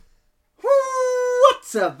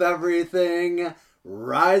What's up, everything?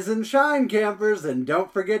 Rise and shine, campers, and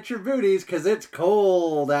don't forget your booties, because it's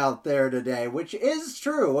cold out there today, which is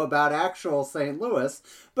true about actual St. Louis,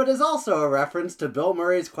 but is also a reference to Bill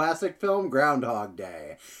Murray's classic film Groundhog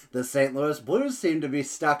Day. The St. Louis Blues seem to be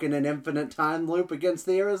stuck in an infinite time loop against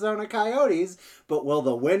the Arizona Coyotes, but will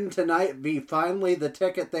the win tonight be finally the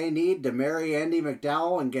ticket they need to marry Andy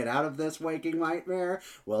McDowell and get out of this waking nightmare?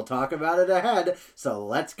 We'll talk about it ahead, so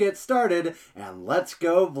let's get started, and let's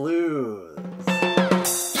go Blues!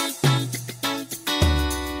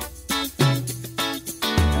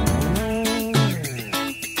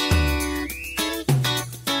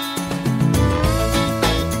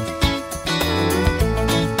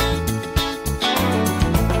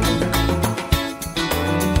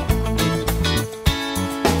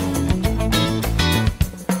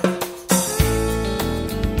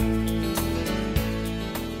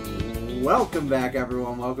 Welcome back,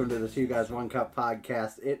 everyone. Welcome to the Two Guys, One Cup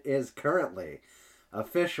podcast. It is currently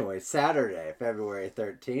officially Saturday, February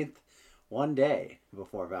 13th, one day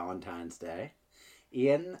before Valentine's Day.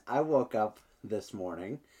 Ian, I woke up this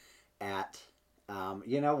morning at,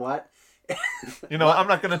 you know what? I'm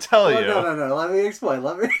not going to tell you. No. Let me explain.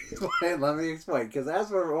 Because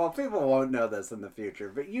people won't know this in the future,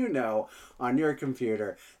 but you know on your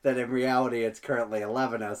computer that in reality it's currently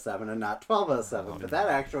 11:07 and not 12:07. But that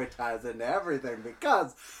actually ties into everything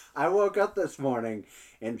because I woke up this morning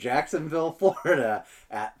in Jacksonville, Florida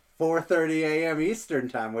at 4:30 a.m. Eastern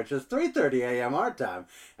time, which is 3:30 a.m. our time,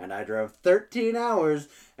 and I drove 13 hours,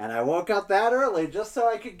 and I woke up that early just so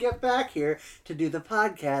I could get back here to do the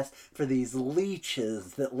podcast for these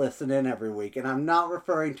leeches that listen in every week. And I'm not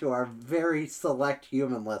referring to our very select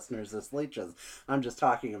human listeners as leeches. I'm just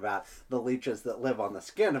talking about the leeches that live on the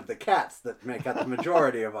skin of the cats that make up the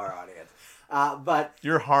majority of our audience. But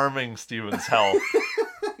you're harming Steven's health.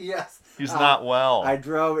 Yes. He's not well. I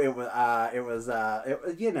drove.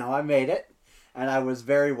 I made it, and I was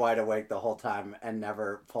very wide awake the whole time and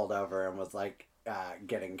never pulled over and was like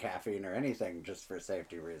getting caffeine or anything just for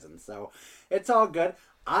safety reasons. So it's all good.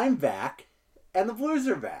 I'm back, and the Blues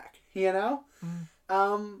are back. Were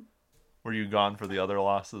you gone for the other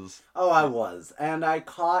losses? Oh, I was, and I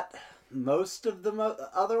caught most of the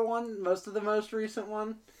most of the most recent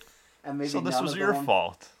one, and maybe. So this was your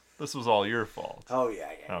fault. This was all your fault. Oh,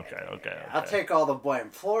 yeah. Okay. I'll take all the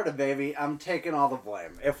blame. Florida, baby, I'm taking all the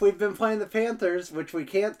blame. If we've been playing the Panthers, which we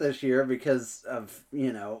can't this year because of,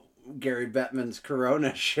 Gary Bettman's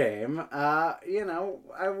corona shame, I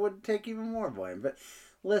would take even more blame. But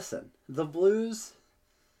listen, the Blues,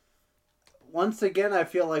 once again, I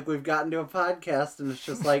feel like we've gotten to a podcast and it's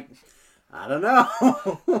just like, I don't know.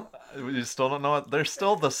 You still don't know it. They're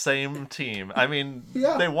still the same team. I mean,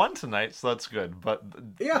 They won tonight, so that's good. But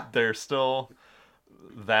they're still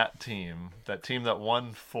that team. That team that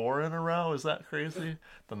won 4 in a row. Is that crazy?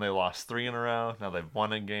 Then they lost 3 in a row. Now they've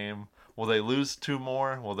won a game. Will they lose 2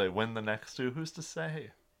 more? Will they win the next 2? Who's to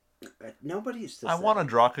say? Nobody's to say. I want to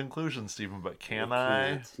draw conclusions, Stephen, but can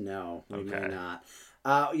I? No, we may not.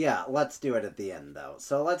 Let's do it at the end, though.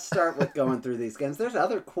 So let's start with going through these games. There's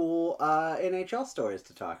other cool NHL stories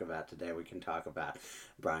to talk about today. We can talk about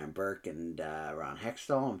Brian Burke and Ron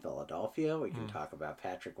Hextall in Philadelphia. We can talk about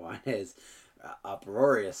Patrick Waine's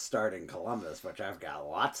uproarious start in Columbus, which I've got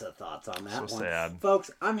lots of thoughts on that one. Sad.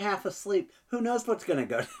 Folks, I'm half asleep. Who knows what's going to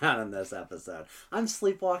go down in this episode? I'm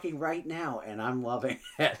sleepwalking right now, and I'm loving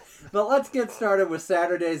it. But let's get started with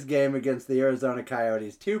Saturday's game against the Arizona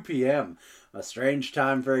Coyotes, 2 p.m., a strange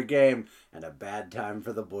time for a game and a bad time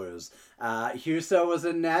for the Blues. Husso was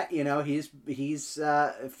in net. He's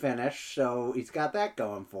finished, so he's got that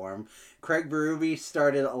going for him. Craig Berube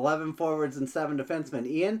started 11 forwards and 7 defensemen.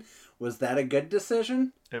 Ian, was that a good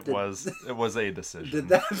decision? It was a decision. Did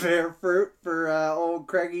that bear fruit for old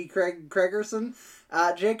Craig Gregerson?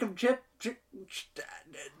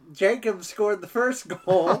 Jacob scored the first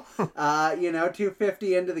goal.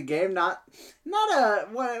 2:50 into the game. Not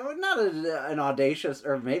an audacious,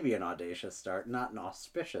 or maybe an audacious start. Not an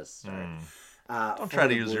auspicious start. Don't try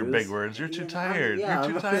to use your big words. You're too tired. You're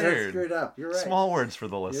too tired. Screwed up. You're right. Small words for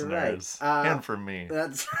the listeners. Right. And for me.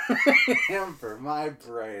 That's and for my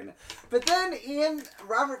brain. But then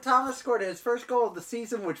Robert Thomas scored his first goal of the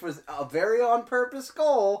season, which was a very on-purpose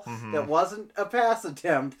goal that wasn't a pass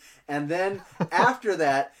attempt. And then after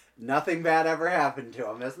that, nothing bad ever happened to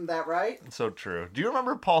him. Isn't that right? So true. Do you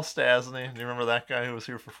remember Paul Stastny? Do you remember that guy who was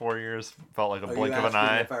here for 4 years? Felt like a blink of an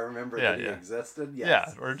eye. If I remember that he existed?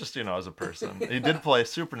 Yes. Yeah, or just, as a person. He did play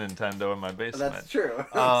Super Nintendo in my basement. That's true.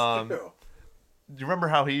 That's true. Do you remember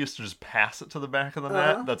how he used to just pass it to the back of the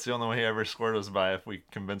net? That's the only way he ever scored was by if we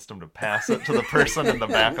convinced him to pass it to the person in the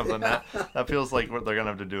back of the net. That feels like what they're going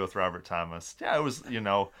to have to do with Robert Thomas. Yeah, it was,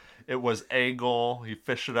 it was a goal. He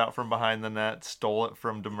fished it out from behind the net, stole it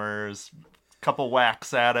from Demers, couple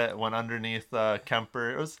whacks at it, went underneath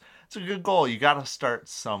Kemper. It's a good goal. You got to start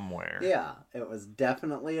somewhere. Yeah, it was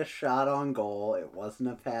definitely a shot on goal. It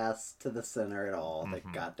wasn't a pass to the center at all that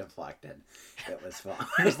got deflected. It was fine.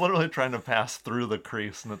 He was literally trying to pass through the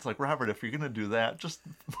crease, and it's like, Robert, if you're going to do that, just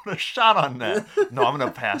put a shot on net. No, I'm going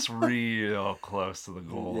to pass real close to the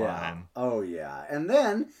goal line. Oh, yeah. And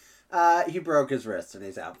then he broke his wrist, and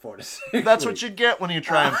he's out 4 to 6 That's what you get when you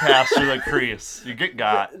try and pass through the crease. You get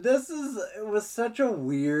got. It was such a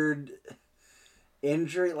weird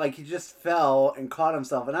injury. Like, he just fell and caught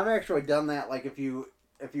himself. And I've actually done that. Like, if you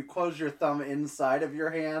close your thumb inside of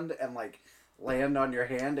your hand and, like, land on your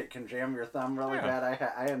hand, it can jam your thumb really bad.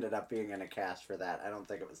 I ended up being in a cast for that. I don't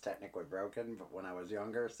think it was technically broken, but when I was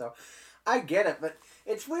younger, so I get it. But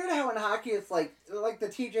it's weird how in hockey it's like the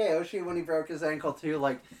TJ Oshie when he broke his ankle too.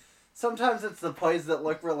 Like, sometimes it's the plays that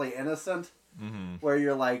look really innocent, where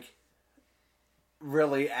you're like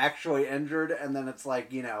really actually injured, and then it's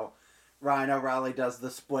like, Ryan O'Reilly does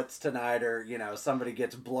the splits tonight, or, somebody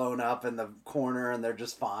gets blown up in the corner and they're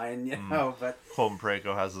just fine, but... Colton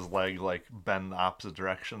Parayko has his leg, bend the opposite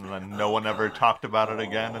direction, and then no one ever talked about it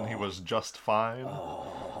again, and he was just fine.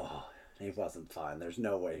 Oh, he wasn't fine. There's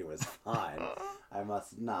no way he was fine. I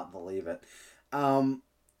must not believe it.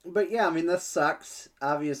 But yeah, I mean, this sucks.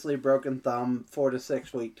 Obviously, broken thumb, 4 to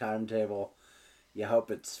 6 week timetable. You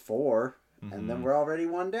hope it's 4, and then we're already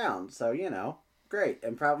 1 down, so, great.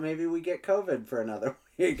 And probably maybe we get COVID for another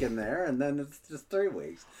week in there, and then it's just 3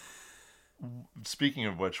 weeks. Speaking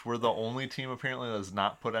of which, we're the only team apparently that has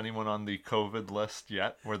not put anyone on the COVID list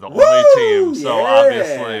yet. We're the only team, so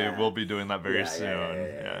obviously we'll be doing that very soon.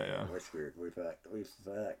 Yeah. We're screwed. We fucked.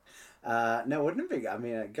 No, wouldn't it be? I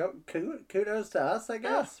mean, kudos to us, I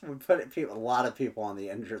guess. We put a lot of people on the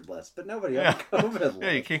injured list, but nobody on the COVID list.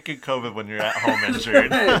 Yeah, you can't get COVID when you're at home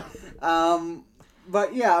injured.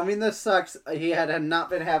 But yeah, I mean, this sucks. He had not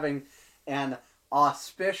been having an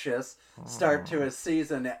auspicious start to his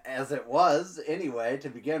season as it was anyway to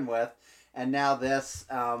begin with, and now this.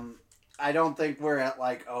 I don't think we're at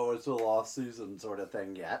it's a lost season sort of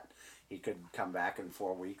thing yet. He could come back in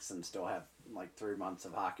 4 weeks and still have 3 months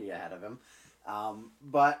of hockey ahead of him.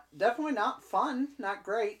 But definitely not fun, not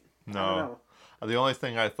great. No. The only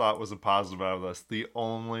thing I thought was a positive out of this, the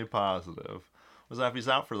only positive, was that if he's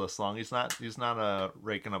out for this long, he's not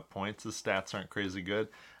raking up points. His stats aren't crazy good.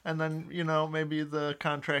 And then, maybe the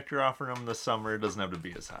contract you're offering him this summer doesn't have to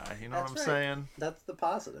be as high. You know what I'm saying? That's the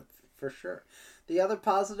positive, for sure. The other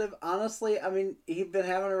positive, honestly, I mean, he'd been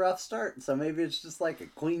having a rough start, so maybe it's just like a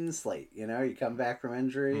clean slate. You come back from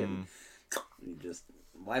injury and you just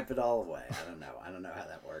wipe it all away. I don't know how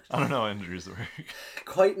that works. I don't know how injuries work.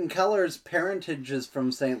 Clayton Keller's parentage is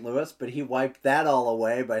from St. Louis, but he wiped that all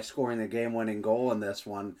away by scoring the game-winning goal in this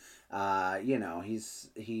one.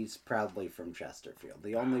 He's proudly from Chesterfield.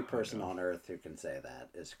 The only person on earth who can say that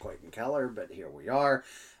is Clayton Keller, but here we are.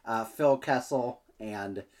 Phil Kessel,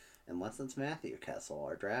 and unless it's Matthew Kessel,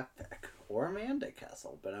 our draft pick, or Amanda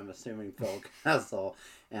Kessel, but I'm assuming Phil Kessel,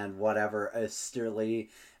 and whatever Easterly,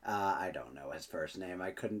 I don't know his first name.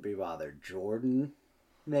 I couldn't be bothered. Jordan,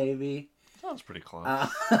 maybe? Sounds pretty close.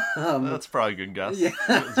 That's probably a good guess. Yeah.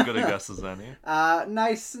 As good a guess as any.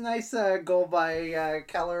 Nice goal by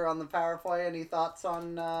Keller on the power play. Any thoughts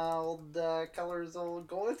on old Keller's old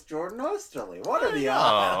goal? It's Jordan Osterley. What are the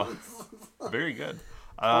odds? Very good.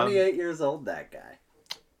 28 years old, that guy.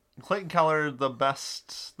 Clayton Keller, the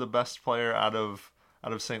best player out of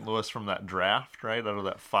St. Louis from that draft, right? Out of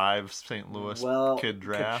that 5 St. Louis kid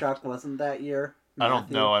draft. Kachuk wasn't that year.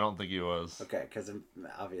 Matthew? I don't think he was. Okay, because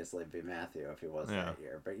obviously it'd be Matthew if he was that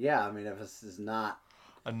year. But yeah, I mean, if this is not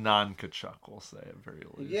a non-Kachuk, we'll say at very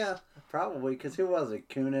least. Yeah, probably. Because who was it?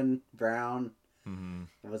 Coonan, Brown.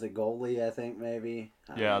 Mm-hmm. Was it goalie? I think maybe.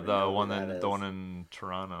 The one in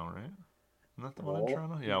Toronto, right? Isn't that the one in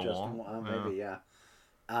Toronto? Yeah, Wall. Maybe, yeah.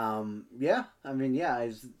 I mean,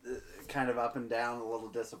 he's kind of up and down, a little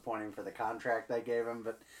disappointing for the contract they gave him,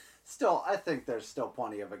 but still, I think there's still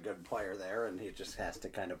plenty of a good player there, and he just has to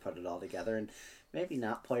kind of put it all together and maybe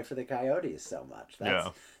not play for the Coyotes so much.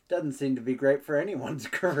 That doesn't seem to be great for anyone's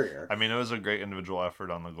career. I mean, it was a great individual effort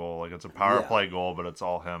on the goal. It's a power play goal, but it's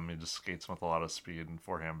all him. He just skates with a lot of speed and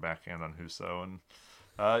forehand, backhand on Husso, and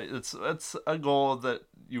it's a goal that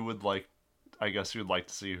you would like. I guess you'd like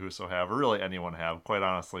to see Husso have, or really anyone have. Quite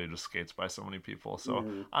honestly, it just skates by so many people. So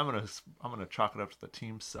I'm gonna chalk it up to the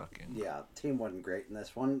team sucking. Yeah, team wasn't great in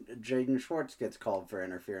this one. Jaden Schwartz gets called for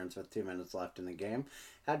interference with 2 minutes left in the game.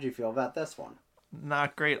 How'd you feel about this one?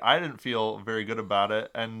 Not great. I didn't feel very good about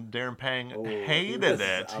it, and Darren Pang hated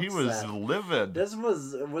it. He was livid.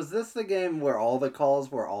 Was this the game where all the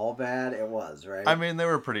calls were all bad? It was, right? I mean, they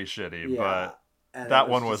were pretty shitty, but that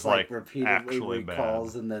one was like actually bad.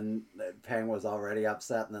 Calls, and then Pang was already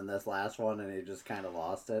upset, and then this last one, and he just kind of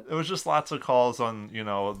lost it. It was just lots of calls on,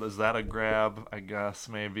 is that a grab? I guess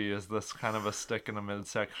maybe is this kind of a stick in the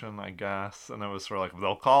midsection? I guess, and it was sort of like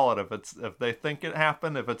they'll call it if they think it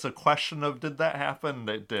happened. If it's a question of did that happen,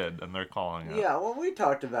 it did, and they're calling it. Yeah, well, we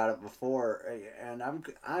talked about it before, and I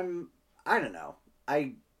don't know.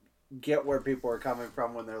 I get where people are coming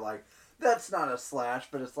from when they're like, that's not a slash,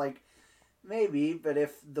 but it's like. Maybe, but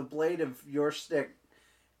if the blade of your stick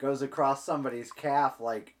goes across somebody's calf,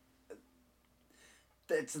 like,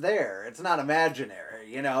 it's there. It's not imaginary,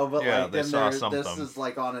 But yeah, like, they saw something. This is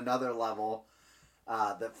like on another level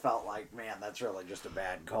that felt like, man, that's really just a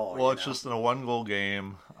bad call. Well, it's just in a 1-goal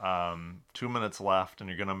game, 2 minutes left, and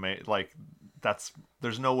you're gonna make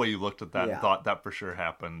there's no way you looked at that and thought that for sure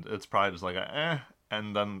happened. It's probably just like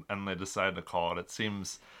and they decided to call it. It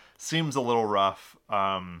seems a little rough.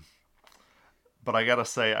 But I gotta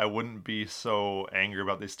say, I wouldn't be so angry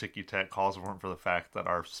about these ticky-tack calls if it weren't for the fact that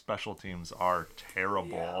our special teams are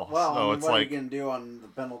terrible. Yeah. Well, so it's what are you going to do on the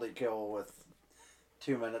penalty kill with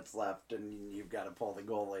 2 minutes left and you've got to pull the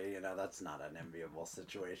goalie? That's not an enviable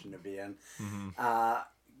situation to be in. Mm-hmm.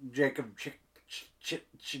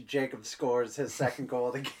 Jacob scores his second goal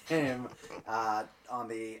of the game on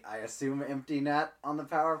the, I assume, empty net on the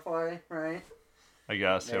power play, right? I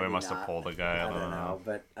guess, we must have pulled a guy. I don't know,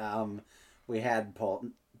 but... we had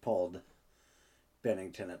pulled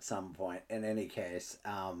Bennington at some point. In any case,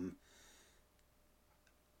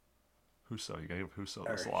 Husso, you gave Husso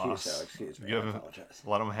this loss. Husso, excuse me. I apologize.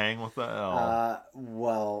 Let him hang with that.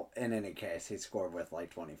 Well, in any case, he scored with like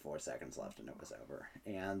 24 seconds left, and it was over.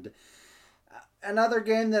 And another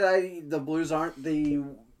game that the Blues aren't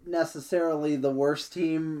necessarily the worst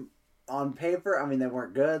team on paper. I mean, they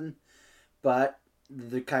weren't good, but.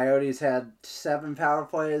 The Coyotes had 7 power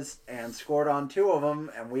plays and scored on 2 of them,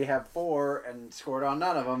 and we had 4 and scored on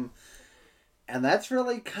none of them. And that's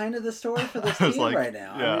really kind of the story for this team right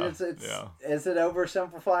now. Yeah, I mean, is it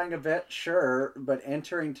oversimplifying a bit? Sure, but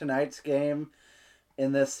entering tonight's game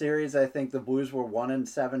in this series, I think the Blues were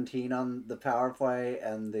 1-17 on the power play,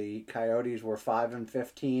 and the Coyotes were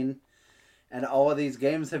 5-15. And all of these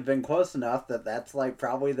games have been close enough that that's like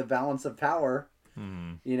probably the balance of power.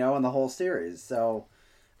 In the whole series. So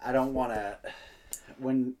I don't want to,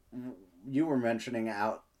 when you were mentioning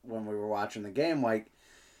out when we were watching the game, like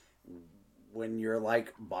when you're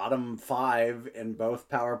like bottom 5 in both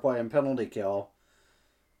power play and penalty kill,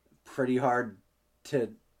 pretty hard to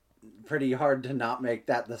not make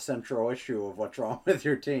that the central issue of what's wrong with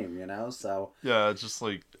your team, so. Yeah, it's just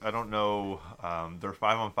like, I don't know, their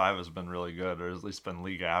 5-on-5 has been really good, or at least been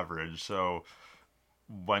league average, so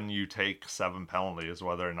when you take 7 penalties,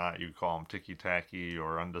 whether or not you call them ticky-tacky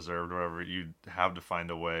or undeserved or whatever, you have to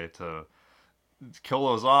find a way to kill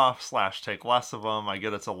those off / take less of them. I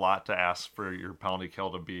get it's a lot to ask for your penalty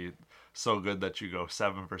kill to be so good that you go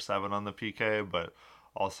 7 for 7 on the PK, but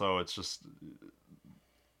also it's just,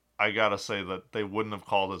 I gotta say that they wouldn't have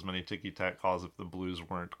called as many ticky-tack calls if the Blues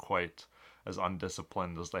weren't quite as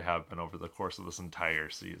undisciplined as they have been over the course of this entire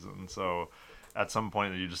season. So at some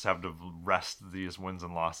point you just have to rest these wins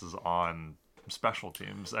and losses on special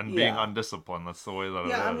teams and being undisciplined. That's the way that it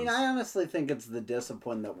is. Yeah, I mean, I honestly think it's the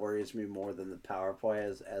discipline that worries me more than the power play,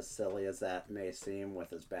 as silly as that may seem,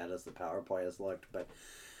 with as bad as the power play has looked. But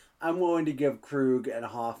I'm willing to give Krug and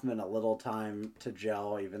Hoffman a little time to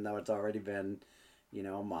gel, even though it's already been,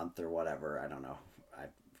 a month or whatever. I don't know.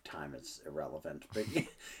 Time is irrelevant. But,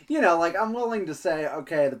 I'm willing to say,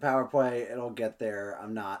 okay, the power play, it'll get there.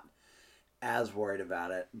 I'm not as worried about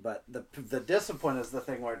it, but the discipline is the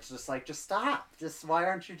thing where it's just like, just stop. Why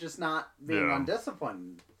aren't you just not being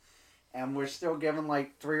undisciplined? And we're still giving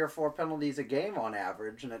like 3 or 4 penalties a game on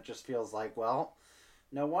average, and it just feels like, well,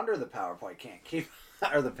 no wonder the power play can't keep,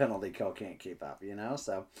 or the penalty kill can't keep up,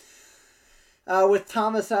 So with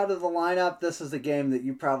Thomas out of the lineup, this is a game that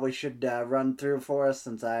you probably should run through for us,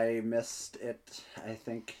 since I missed it, I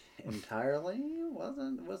think, entirely.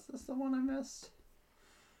 Was this the one I missed?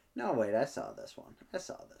 No, wait, I saw this one.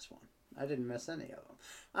 I didn't miss any of them.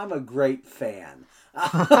 I'm a great fan.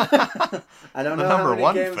 I don't know how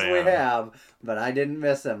many games we have, but I didn't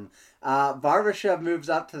miss him. Barbashev moves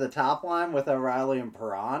up to the top line with O'Reilly and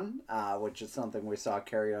Perron, which is something we saw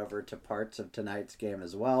carry over to parts of tonight's game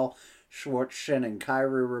as well. Schwartz, Shin, and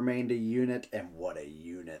Kyrou remained a unit, and what a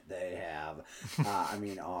unit they have.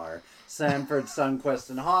 Are. Sanford, Sundqvist,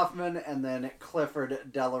 and Hoffman, and then Clifford,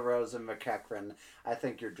 Delarose, and McEachran. I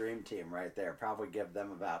think your dream team right there. Probably give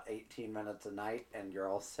them about 18 minutes a night, and you're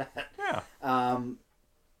all set. Yeah.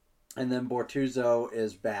 And then Bortuzzo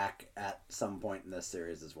is back at some point in this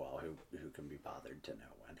series as well, who can be bothered to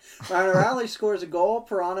know when. Ryan O'Reilly scores a goal,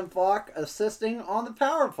 Perron and Falk assisting on the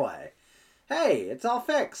power play. Hey, it's all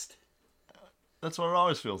fixed. That's what it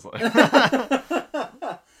always feels like.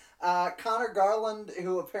 Connor Garland,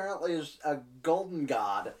 who apparently is a golden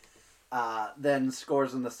god, then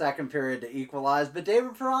scores in the second period to equalize. But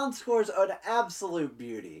David Perron scores an absolute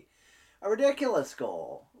beauty. A ridiculous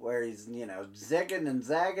goal where he's, zigging and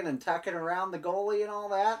zagging and tucking around the goalie and all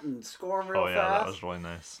that and scoring real fast. Oh, yeah, that was really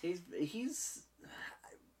nice.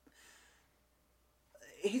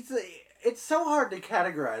 It's so hard to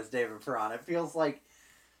categorize David Perron. It feels like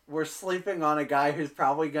we're sleeping on a guy who's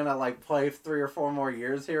probably going to, play 3 or 4 more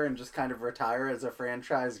years here and just kind of retire as a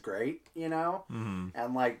franchise great, Mm-hmm.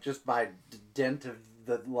 And, just by dint of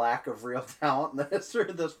the lack of real talent in the history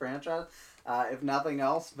of this franchise, if nothing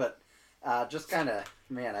else. But just kind of,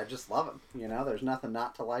 man, I just love him. There's nothing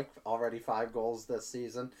not to like. Already 5 goals this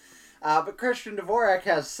season. But Christian Dvorak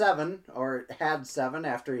has 7, or had 7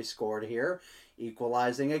 after he scored here,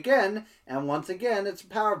 equalizing again, and once again, it's a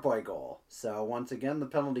power play goal. So once again, the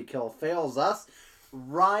penalty kill fails us.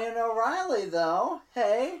 Ryan O'Reilly, though,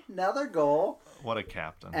 hey, another goal. What a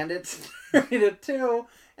captain. And it's 3-2,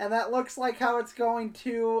 and that looks like how it's going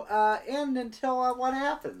to end until what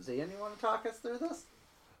happens. Ian, you want to talk us through this?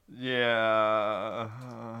 Yeah,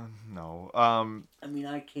 no.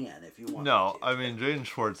 I can if you want. No, Jaden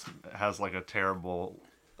Schwartz has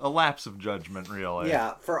a lapse of judgment, really.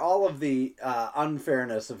 Yeah, for all of the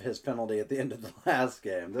unfairness of his penalty at the end of the last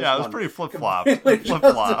game. It was pretty flip-flop.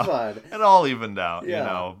 It all evened out,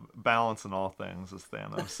 balance in all things, as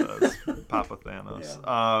Thanos says. Papa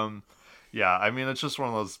Thanos. Yeah. It's just one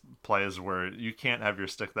of those plays where you can't have your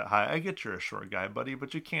stick that high. I get you're a short guy, buddy,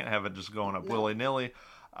 but you can't have it just going up willy-nilly.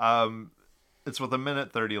 It's with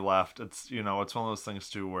 1:30 left. It's, it's one of those things,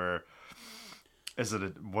 too, where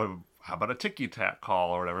how about a ticky-tack call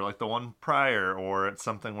or whatever, like the one prior, or it's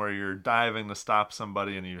something where you're diving to stop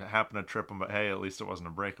somebody and you happen to trip them, but hey, at least it wasn't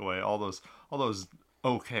a breakaway. All those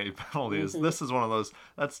okay penalties. Mm-hmm. This is one of those,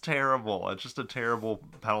 that's terrible. It's just a terrible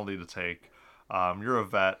penalty to take. You're a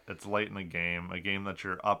vet. It's late in a game that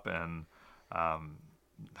you're up in. I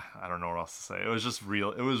don't know what else to say.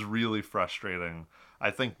 It was really frustrating. I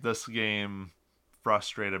think this game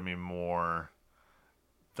frustrated me more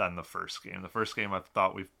than the first game. The first game I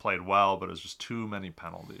thought we played well, but it was just too many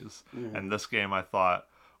penalties. Mm-hmm. And this game I thought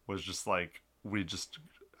was just I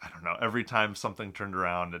don't know, every time something turned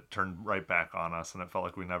around, it turned right back on us, and it felt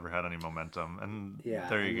like we never had any momentum. And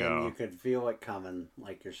there you go. You could feel it coming,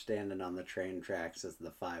 like you're standing on the train tracks as the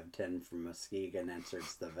 510 from Muskegon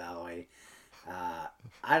enters the valley.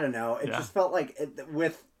 I don't know. It just felt like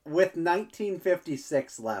with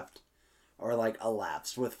 1956 left, or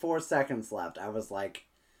elapsed, with 4 seconds left, I was like,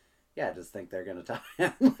 yeah, I just think they're going to tie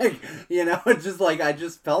him. It's just I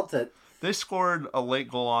just felt it. They scored a late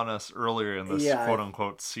goal on us earlier in this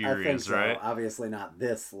quote-unquote series, I think so. Right? Obviously not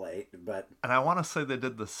this late, but... And I want to say they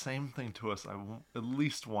did the same thing to us at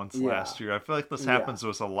least once last year. I feel like this happens to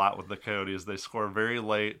us a lot with the Coyotes. They score very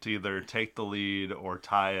late to either take the lead or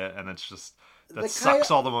tie it, and it's just... That sucks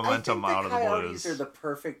all the momentum out of the Blues. The Coyotes are the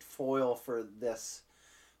perfect foil for this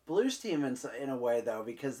Blues team in a way, though,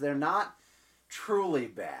 because they're not truly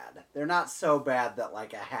bad. They're not so bad that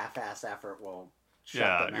a half-ass effort will shut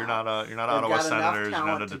them out. You're not Ottawa Senators, you're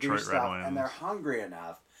not a Detroit Red Wings. And they're hungry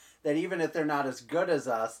enough that even if they're not as good as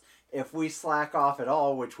us, if we slack off at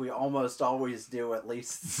all, which we almost always do at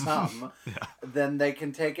least some, then they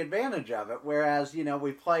can take advantage of it. Whereas,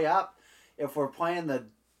 we play up. If we're playing the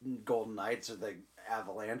Golden Knights or the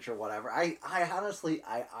Avalanche or whatever, I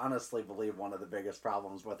honestly believe one of the biggest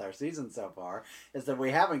problems with our season so far is that we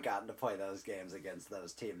haven't gotten to play those games against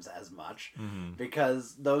those teams as much,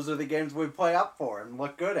 because those are the games we play up for and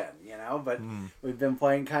look good in, but we've been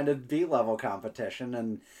playing kind of B-level competition,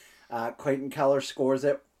 and Clayton Keller scores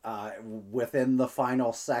it within the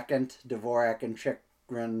final second. Dvorak and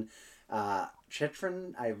Chychrun?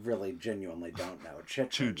 I really genuinely don't know.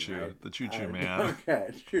 Choo-choo. Right? The choo-choo man. Okay,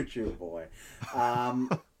 choo-choo boy.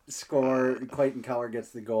 Score. Clayton Keller gets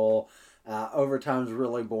the goal. Overtime's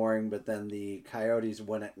really boring, but then the Coyotes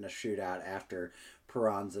win it in a shootout after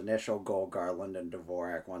Perron's initial goal, Garland and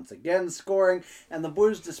Dvorak once again scoring. And the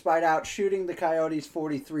Blues, despite outshooting the Coyotes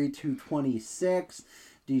 43-26,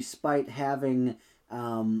 despite having,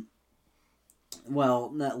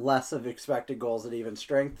 less of expected goals at even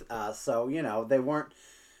strength. So, they weren't...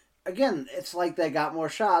 Again, it's like they got more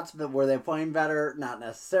shots, but were they playing better? Not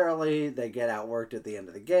necessarily. They get outworked at the end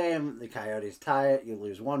of the game. The Coyotes tie it. You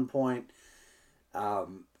lose 1 point.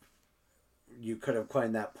 You could have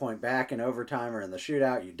claimed that point back in overtime or in the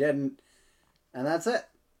shootout. You didn't. And that's it.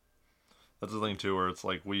 That's the thing, too, where it's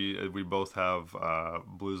like we both have,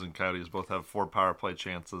 Blues and Coyotes both have 4 power play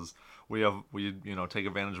chances. We take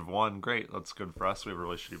advantage of one. Great. That's good for us. We have a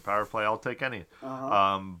really shitty power play. I'll take any.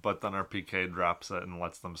 But then our PK drops it and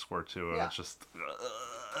lets them score 2. And it's just,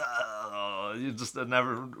 it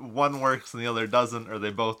never, one works and the other doesn't, or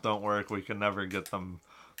they both don't work. We can never get them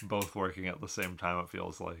both working at the same time, it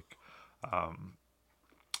feels like.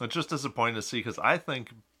 It's just disappointing to see, because I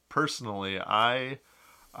think, personally, I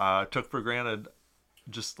took for granted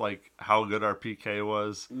just like how good our PK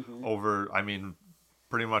was over,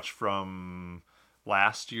 pretty much from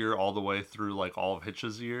last year all the way through like all of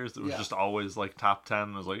Hitch's years. It was just always like top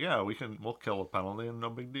 10. It was like, yeah, we'll kill a penalty and no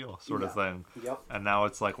big deal sort of thing. Yep. And now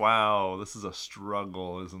it's like, wow, this is a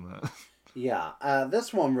struggle, isn't it? Yeah.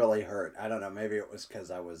 This one really hurt. I don't know. Maybe it was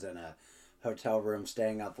because I was in a hotel room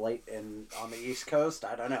staying up late on the East Coast.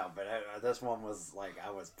 I don't know. But this one was like,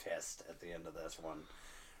 I was pissed at the end of this one.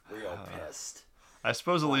 Real pissed. I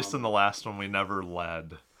suppose at least in the last one we never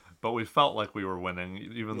led. But we felt like we were winning,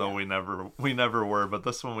 even though we never were. But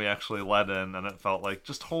this one we actually led in, and it felt like,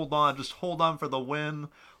 just hold on for the win.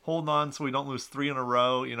 Hold on so we don't lose 3 in a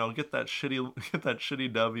row. Get that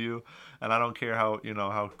shitty W. And I don't care how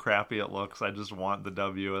crappy it looks. I just want the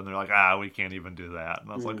W. And they're like, we can't even do that.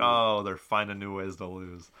 And I was like, oh, they're finding new ways to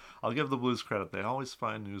lose. I'll give the Blues credit. They always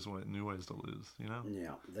find new ways to lose.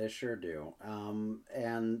 Yeah, they sure do.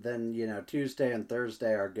 And then Tuesday and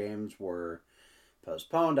Thursday our games were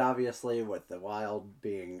postponed, obviously, with the Wild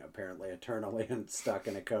being apparently eternally stuck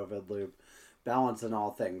in a COVID loop. Balance in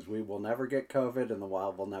all things. We will never get COVID, and the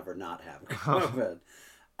Wild will never not have COVID.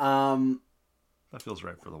 That feels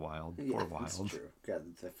right for the Wild. Yeah, Poor Wild. That's true. God,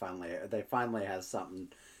 they finally have something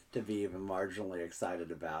to be even marginally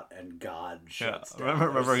excited about, and God shuts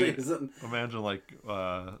down their season. Imagine like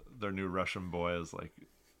their new Russian boy is like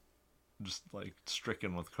just like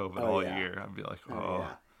stricken with COVID all year. I'd be like,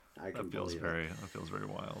 that feels very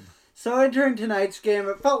wild. So entering tonight's game,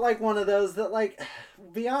 it felt like one of those that, like,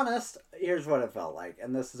 be honest, here's what it felt like,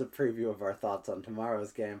 and this is a preview of our thoughts on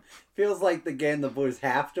tomorrow's game. Feels like the game the Blues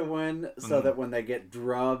have to win, so that when they get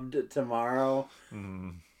drubbed tomorrow,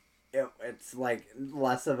 it's like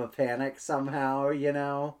less of a panic somehow,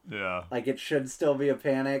 Yeah. Like it should still be a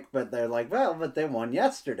panic, but they're like, well, but they won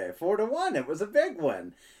yesterday, 4-1. It was a big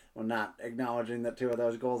win. Well, not acknowledging that 2 of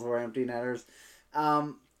those goals were empty netters.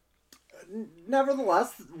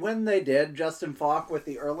 Nevertheless, when they did, Justin Falk with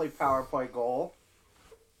the early power play goal.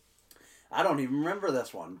 I don't even remember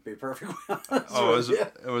this one, to be perfectly honest.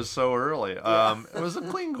 It was so early. It was a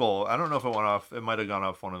clean goal. I don't know if it went off. It might have gone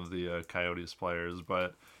off one of the Coyotes players,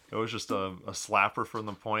 but it was just a slapper from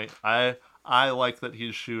the point. I like that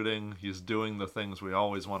he's shooting. He's doing the things we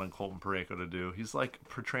always wanted Colton Parayko to do. He's like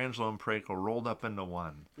Pietrangelo and Parayko rolled up into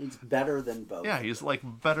one. He's better than both. Yeah, he's like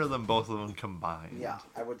better than both of them combined. Yeah,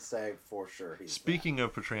 I would say for sure he's Speaking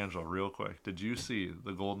of Pietrangelo, real quick, did you see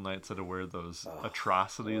the Golden Knights had to wear those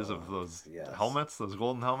atrocities of those helmets, those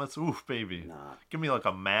golden helmets? Oof, baby. Give me like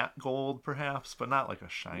a matte gold, perhaps, but not like a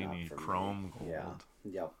shiny chrome gold.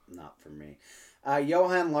 Yeah, yep, not for me.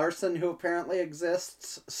 Johan Larsson, who apparently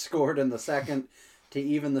exists, scored in the second to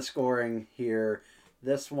even the scoring here.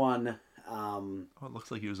 This one... it looks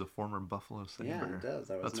like he was a former Buffalo Sabre. Yeah, it does.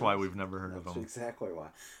 That's why we've never heard of him. That's exactly why.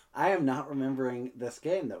 I am not remembering this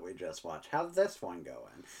game that we just watched. How did this one go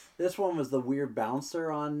in? This one was the weird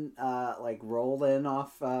bouncer on, rolled in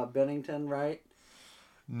off Bennington, right?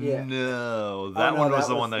 Yeah. No, that one was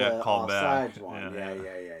the one that got called back. One. Yeah.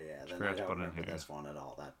 Then I don't remember this one at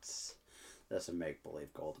all. That's a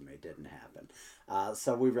make-believe goal to me. It didn't happen.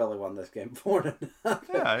 So we really won this game 4-0. Yeah.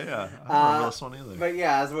 I don't remember this one either. But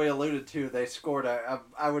yeah, as we alluded to, they scored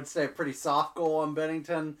I would say, pretty soft goal on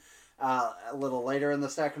Bennington a little later in the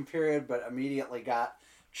second period, but immediately got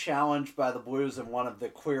challenged by the Blues in one of the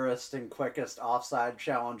queerest and quickest offside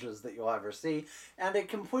challenges that you'll ever see, and a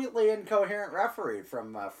completely incoherent referee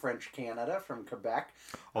from French Canada, from Quebec.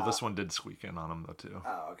 Well, this one did squeak in on him, though, too.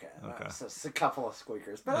 Oh, okay. So it's a couple of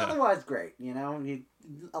squeakers, but otherwise great. You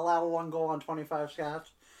allow 1 goal on 25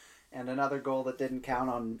 shots, and another goal that didn't count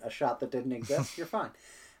on a shot that didn't exist, you're fine.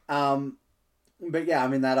 But yeah, I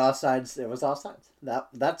mean that offsides. It was offsides.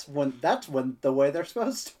 That's when the way they're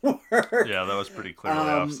supposed to work. Yeah, that was pretty clearly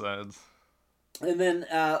offsides. And then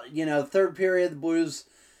third period, the Blues,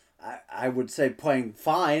 I would say playing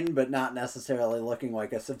fine, but not necessarily looking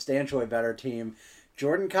like a substantially better team.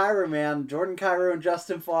 Jordan Kyrou and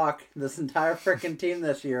Justin Falk, this entire freaking team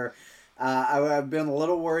this year. I've been a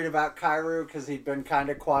little worried about Kyrou because he'd been kind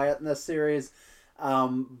of quiet in this series.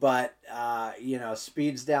 But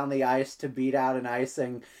speeds down the ice to beat out an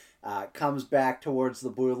icing, comes back towards the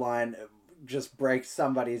blue line, just breaks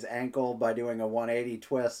somebody's ankle by doing a 180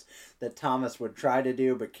 twist that Thomas would try to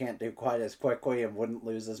do but can't do quite as quickly and wouldn't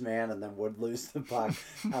lose his man and then would lose the puck.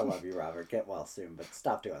 I love you, Robert. Get well soon, but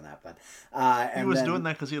stop doing that. But he was doing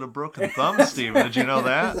that because he had a broken thumb, Steven. Did you know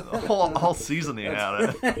that? The whole season he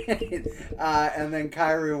had it. And then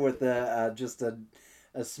Kyrou with just a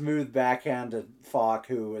smooth backhand to Falk,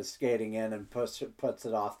 who was skating in and puts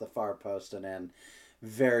it off the far post and in.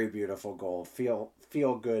 Very beautiful goal. Feel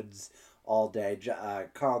goods all day.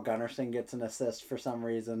 Carl Gunnarsson gets an assist for some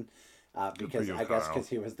reason. Because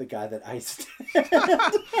he was the guy that iced it.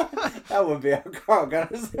 That would be how Carl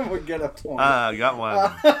Gunnarsson would get a point. Got one.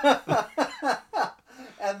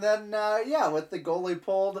 And then, with the goalie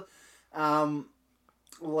pulled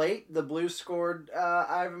late, the Blues scored,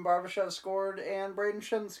 Ivan Barbashev scored, and Braden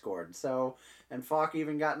Shin scored. So, and Falk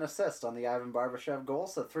even got an assist on the Ivan Barbashev goal,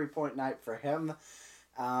 so 3-point night for him.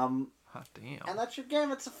 Hot damn. And that's your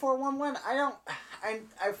game. It's a 4-1 win. I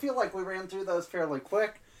feel like we ran through those fairly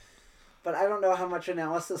quick, but I don't know how much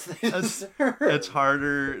analysis they deserve. It's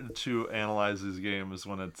harder to analyze these games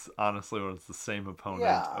when it's the same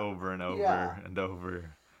opponent over and over and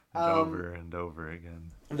over and over and over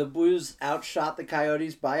again. The Blues outshot the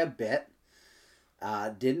Coyotes by a bit.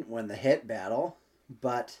 Didn't win the hit battle,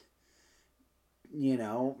 but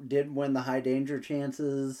did win the high danger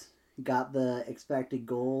chances. Got the expected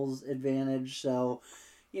goals advantage, so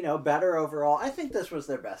better overall. I think this was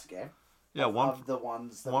their best game. Yeah, of the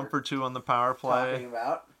ones that 1 for 2 on the power play. Talking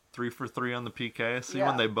about 3 for 3 on the PK. See,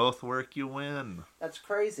 when they both work, you win. That's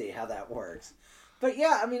crazy how that works. But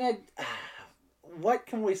yeah, I mean, what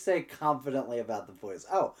can we say confidently about the Blues?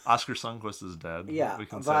 Oh, Oscar Sundqvist is dead. Yeah, we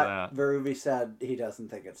can say that. Berube said he doesn't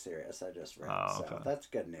think it's serious. I just read, so that's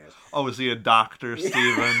good news. Oh, is he a doctor,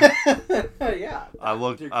 Steven? Yeah. I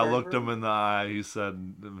looked him in the eye. He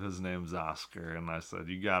said his name's Oscar, and I said,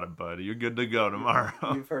 "You got it, buddy. You're good to go tomorrow."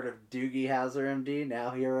 You've heard of Doogie Howser, MD.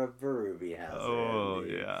 Now you're a Berube Howser. Oh,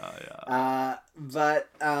 MD.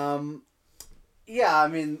 yeah. I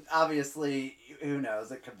mean, obviously, who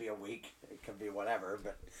knows? It could be a week. It could be whatever,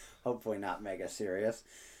 but hopefully not mega serious.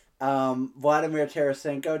 Vladimir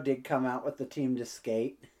Tarasenko did come out with the team to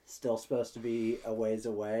skate. Still supposed to be a ways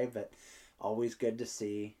away, but always good to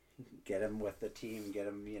see. Get him with the team. Get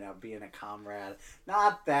him, being a comrade.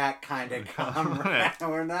 Not that kind of comrade.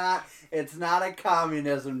 It's not a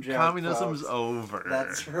communism joke. Communism's folks. Over.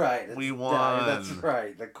 That's right. We won. That's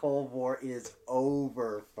right. The Cold War is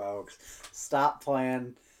over, folks. Stop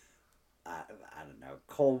playing... I don't know,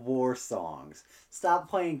 Cold War songs. Stop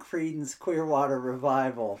playing Creedence Clearwater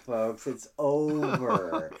Revival, folks. It's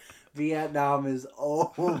over. Vietnam is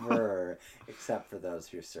over. Except for those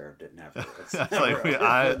who served it. Never.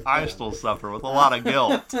 I still suffer with a lot of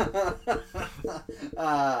guilt.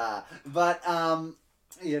 I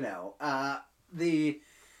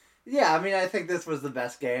think this was the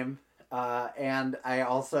best game. And I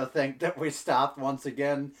also think that we stopped once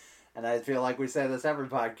again. And I feel like we say this every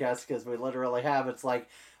podcast because we literally have. It's like,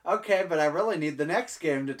 okay, but I really need the next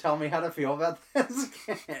game to tell me how to feel about this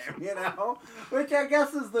game, Which I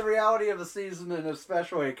guess is the reality of a season, and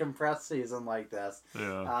especially a compressed season like this.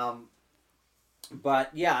 Yeah.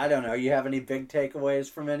 But, yeah, I don't know. You have any big takeaways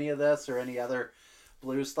from any of this or any other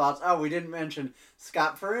Blues thoughts? Oh, we didn't mention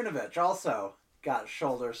Scott Perunovich also got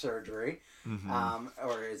shoulder surgery,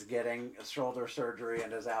 or is getting shoulder surgery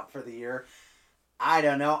and is out for the year. I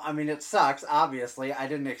don't know. I mean, it sucks, obviously. I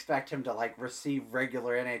didn't expect him to, receive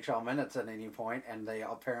regular NHL minutes at any point, and they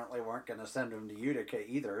apparently weren't going to send him to Utica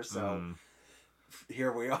either, so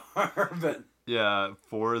here we are. But yeah,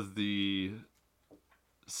 for the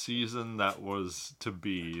season that was to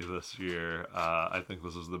be this year, I think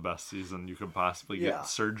this was the best season you could possibly get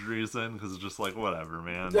surgeries in, because it's just whatever,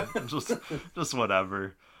 man. just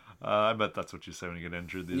whatever. I bet that's what you say when you get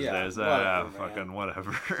injured these days. Fucking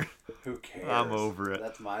whatever. Who cares? I'm over it.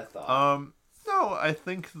 That's my thought. No, I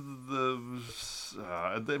think I'm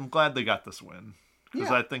glad they got this win.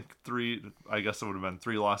 Because I think I guess it would have been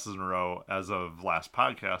 3 losses in a row as of last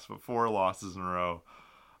podcast, but 4 losses in a row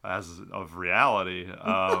as of reality.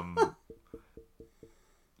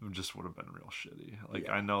 just would have been real shitty. Like,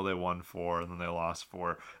 I know they won 4 and then they lost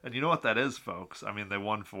 4. And you know what that is, folks? I mean, they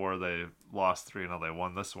won 4, they lost 3, and now they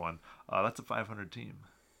won this one. That's a 500 team.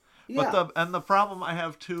 Yeah. But the problem I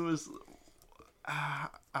have, too, is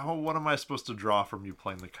what am I supposed to draw from you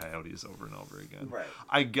playing the Coyotes over and over again? Right.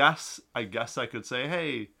 I guess I could say,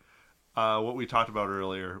 hey, what we talked about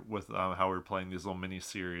earlier with how we're playing these little mini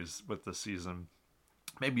series with the season.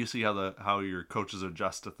 Maybe you see how your coaches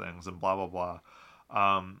adjust to things and blah, blah, blah.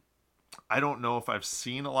 I don't know if I've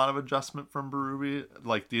seen a lot of adjustment from Berube.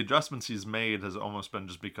 Like, the adjustments he's made has almost been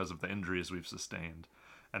just because of the injuries we've sustained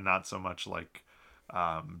and not so much like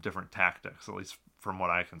different tactics, at least from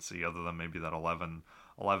what I can see, other than maybe that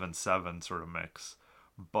 11-7 sort of mix.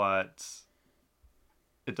 But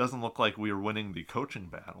it doesn't look like we are winning the coaching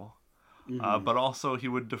battle. Mm-hmm. But also he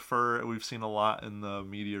would defer. We've seen a lot in the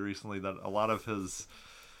media recently that a lot of his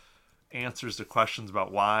answers to questions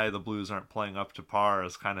about why the Blues aren't playing up to par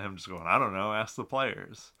is kind of him just going, I don't know, ask the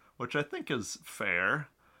players, which I think is fair.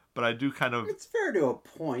 But I do kind of... It's fair to a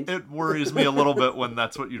point. It worries me a little bit when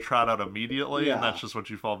that's what you trot out immediately, and that's just what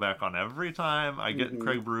you fall back on every time. I get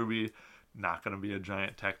Craig Berube, not going to be a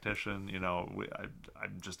giant tactician. You know,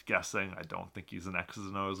 I'm just guessing. I don't think he's an X's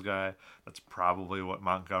and O's guy. That's probably what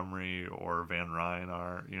Montgomery or Van Ryn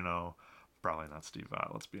are, you know. Probably not Steve Ott,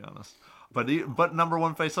 let's be honest. But number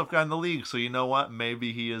one faceoff guy in the league, so you know what?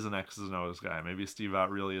 Maybe he is an X's and O's guy. Maybe Steve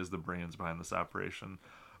Ott really is the brains behind this operation.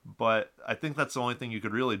 But I think that's the only thing you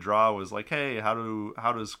could really draw was like, hey, how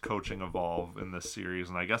does coaching evolve in this series?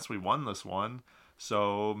 And I guess we won this one,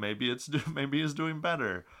 so maybe he's doing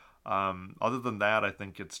better. Other than that, I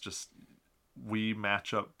think it's just we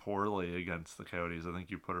match up poorly against the Coyotes. I think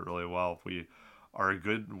you put it really well. We're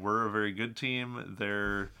a very good team.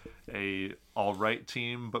 They're a all right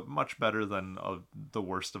team, but much better than the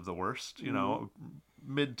worst of the worst. You know,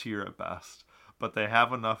 mid tier at best. But they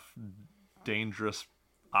have enough dangerous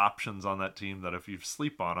options on that team that if you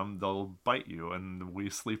sleep on them, they'll bite you, and we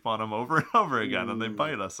sleep on them over and over again, and they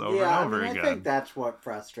bite us over and over again. I think that's what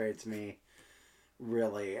frustrates me,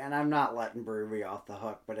 really. And I'm not letting Berube off the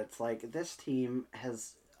hook, but it's like this team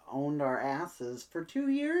has owned our asses for 2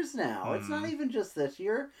 years now. It's not even just this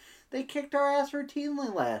year. They kicked our ass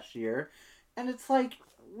routinely last year, and it's like,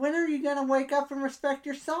 when are you going to wake up and respect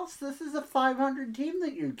yourselves? This is a 500 team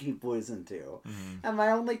that you keep losing to. And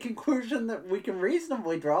my only conclusion that we can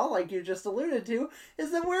reasonably draw, like you just alluded to,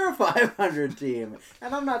 is that we're a 500 team.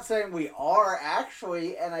 And I'm not saying we are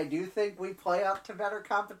actually, and I do think we play up to better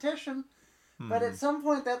competition. But at some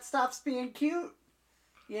point that stops being cute.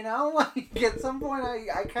 You know? Like, at some point I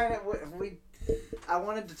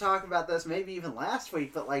wanted to talk about this maybe even last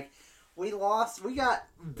week, but like, we got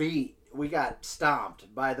beat. We got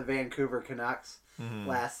stomped by the Vancouver Canucks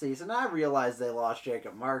last season. I realize they lost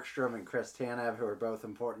Jacob Markstrom and Chris Tanev, who are both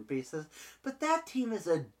important pieces. But that team is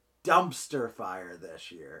a dumpster fire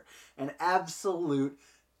this year. An absolute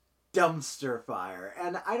dumpster fire.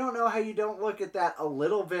 And I don't know how you don't look at that a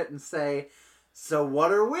little bit and say, so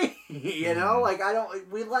what are we? You know? Like,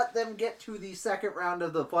 we let them get to the second round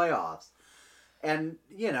of the playoffs. And,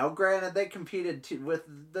 you know, granted, they competed with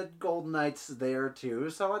the Golden Knights there, too.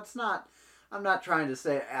 So I'm not trying to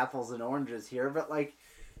say apples and oranges here, but, like,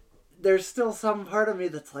 there's still some part of me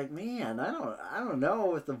that's like, man, I don't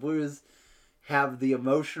know if the Blues have the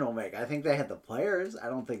emotional make. I think they had the players. I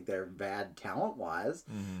don't think they're bad talent-wise.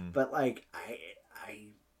 But, like,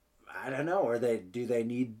 I don't know. Do they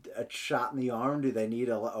need a shot in the arm? Do they need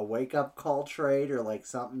a wake-up call trade or, like,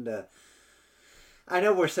 something to... I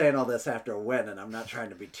know we're saying all this after a win, and I'm not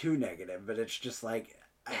trying to be too negative, but it's just like,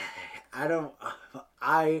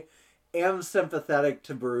 I am sympathetic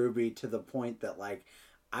to Berube to the point that, like,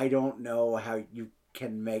 I don't know how you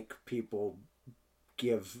can make people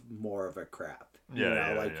give more of a crap.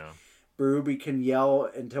 Berube can yell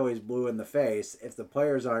until he's blue in the face. If the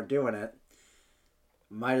players aren't doing it,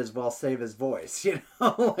 might as well save his voice, you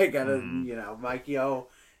know? Like, you know, Mike Yeo,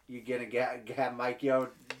 you have Mike Yeo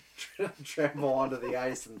trample onto the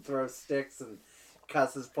ice and throw sticks and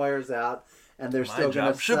cuss his players out, and they're still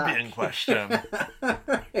going to should be in question.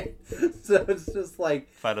 Right. So it's just like,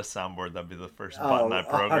 if I had a soundboard, that'd be the first button I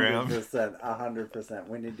programmed. 100%.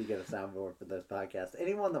 We need to get a soundboard for this podcast.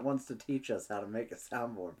 Anyone that wants to teach us how to make a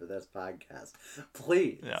soundboard for this podcast,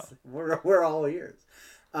 please. Yeah. We're all ears.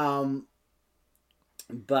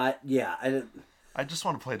 But yeah, I just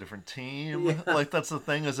want to play a different team. Yeah. Like, that's the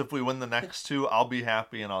thing, is if we win the next two, I'll be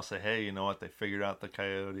happy and I'll say, hey, you know what? They figured out the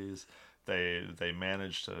Coyotes. They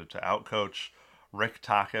managed to outcoach Rick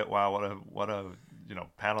Tocchet. Wow, what a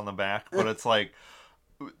pat on the back. But it's like,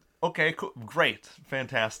 Okay, cool, great,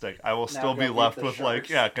 fantastic. I will still be left with like,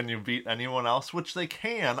 yeah, can you beat anyone else? Which they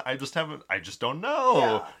can. I just don't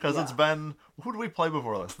know because it's been. Who did we play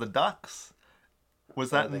before this? The Ducks.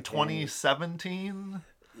 Was that in 2017?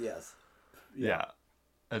 Yes. Yeah.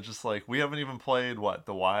 It's just like we haven't even played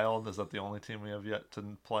the Wild. Is that the only team we have yet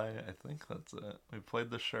to play? I think that's it. We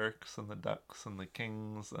played the Sharks and the Ducks and the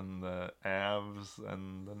Kings and the Avs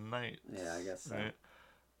and the Knights. Yeah, I guess so. Right?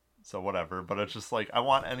 So whatever, but it's just like I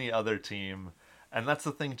want any other team, and that's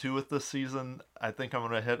the thing too with this season. I think I'm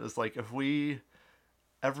gonna hit is like if we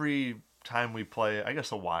every time we play, I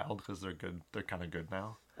guess a Wild because they're good. They're kind of good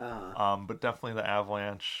now. But definitely the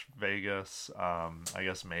Avalanche, Vegas. I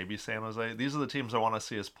guess maybe San Jose. These are the teams I want to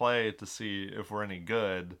see us play to see if we're any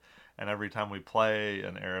good. And every time we play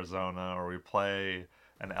in Arizona or we play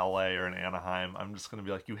in LA or in Anaheim, I'm just gonna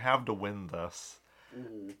be like, you have to win this.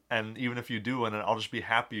 Mm-hmm. And even if you do win it, I'll just be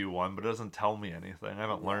happy you won, but it doesn't tell me anything. I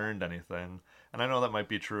haven't learned anything. And I know that might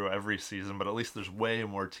be true every season, but at least there's way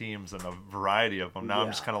more teams and a variety of them. Now I'm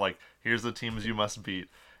just kind of like, here's the teams you must beat.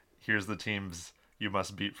 Here's the teams you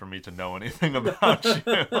must beat for me to know anything about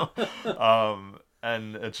you.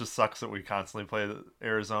 And it just sucks that we constantly play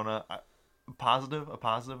Arizona. A positive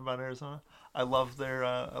about Arizona. I love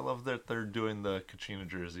that they're doing the Kachina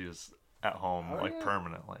jerseys at home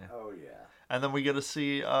permanently. Oh yeah. And then we get to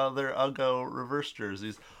see their Uggo reverse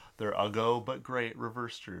jerseys. They're Uggo but great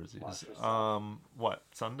reverse jerseys. What,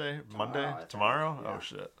 Sunday? Monday? Tomorrow? Yeah. Oh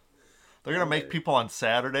shit. They're going to make people on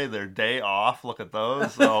Saturday their day off. Look at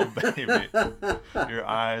those. Oh baby. Your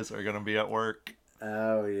eyes are going to be at work.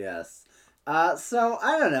 Oh yes. So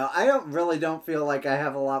I don't know. I don't feel like I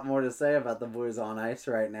have a lot more to say about the Blues on ice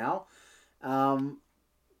right now.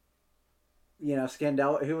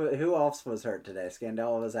 Scandella, who else was hurt today?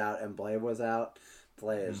 Scandella was out and Blais was out.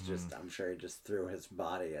 Blais is just, I'm sure he just threw his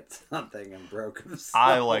body at something and broke himself.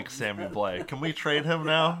 I like Sammy Blais. Can we trade him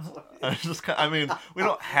now? We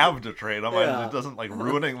don't have to trade him. Yeah. It doesn't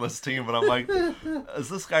ruining this team, but I'm like, is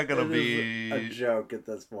this guy going to be a joke at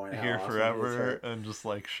this point? Here forever and just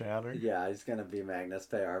shatter? Yeah, he's going to be Magnus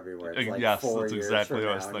Pay-Arby where it's yes, 4 that's years exactly from what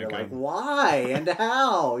now, I was thinking. You're like, why and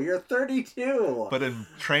how? You're 32. But in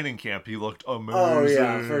training camp, he looked amazing. Oh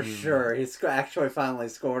yeah, for sure. He actually finally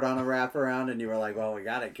scored on a wraparound, and you were like, well, we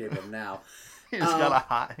got to keep him now. He's got a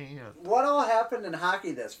hot hand. What all happened in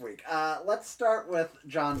hockey this week? Let's start with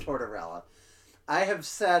John Tortorella. I have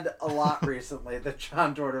said a lot recently that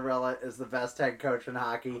John Tortorella is the best head coach in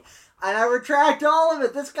hockey, and I retract all of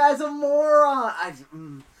it. This guy's a moron.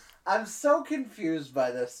 I'm so confused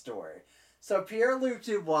by this story. So Pierre-Luc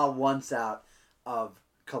Dubois wants out of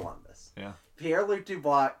Columbus. Yeah. Pierre-Luc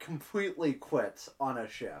Dubois completely quits on a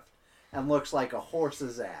shift and looks like a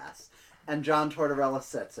horse's ass. And John Tortorella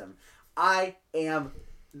sits him. I am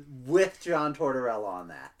with John Tortorella on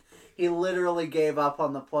that. He literally gave up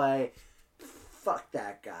on the play. Fuck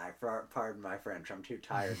that guy. Pardon my French. I'm too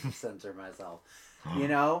tired to censor myself.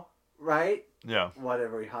 Right? Yeah.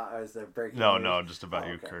 Whatever. Is there breaking news? No, just about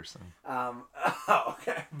you cursing.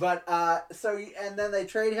 Okay. But, and then they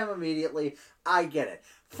trade him immediately. I get it.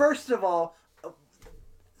 First of all,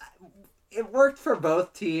 it worked for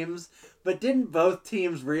both teams, but didn't both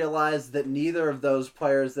teams realize that neither of those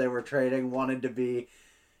players they were trading wanted to be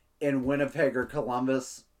in Winnipeg or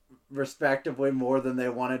Columbus, respectively, more than they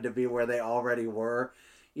wanted to be where they already were?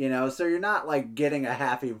 So you're not getting a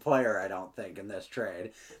happy player, I don't think, in this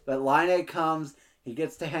trade. But Laine comes, he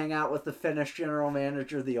gets to hang out with the Finnish general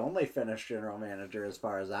manager, the only Finnish general manager as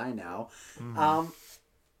far as I know. Mm-hmm.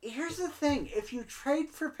 Here's the thing, if you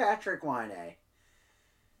trade for Patrik Laine,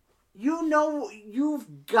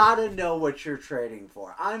 you've got to know what you're trading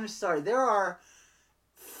for. I'm sorry, there are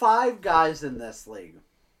 5 guys in this league,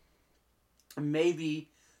 maybe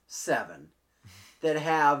 7, that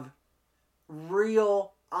have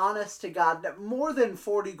real, honest to God, more than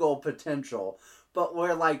 40 goal potential, but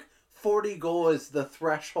where 40 goal is the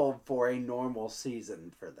threshold for a normal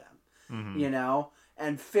season for them, mm-hmm.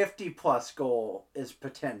 And 50 plus goal is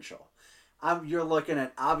potential. You're looking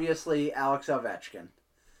at, obviously, Alex Ovechkin.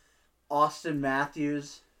 Austin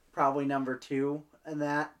Matthews, probably number 2 in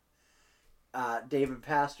that. David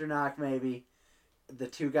Pastrnak, maybe. The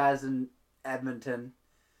 2 guys in Edmonton.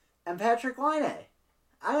 And Patrik Laine.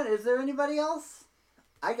 Is there anybody else?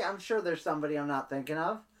 I'm sure there's somebody I'm not thinking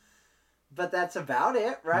of. But that's about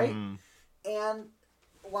it, right? Mm-hmm. And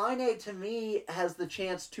Laine, to me, has the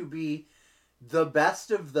chance to be the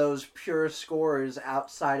best of those pure scorers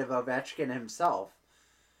outside of Ovechkin himself.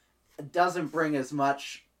 It doesn't bring as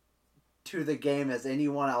much to the game as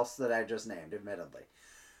anyone else that I just named, admittedly.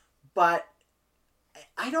 But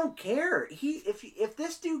I don't care. If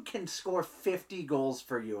this dude can score 50 goals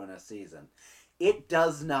for you in a season, it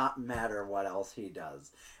does not matter what else he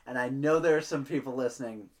does. And I know there are some people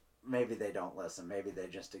listening, maybe they don't listen, maybe they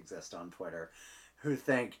just exist on Twitter, who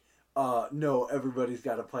think, no, everybody's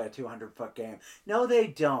got to play a 200-foot game. No, they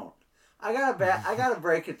don't. I gotta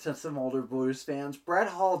break it to some older Blues fans. Brett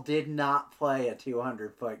Hull did not play a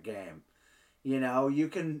 200-foot game. You know, you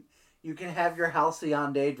can have your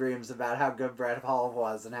halcyon daydreams about how good Brett Hull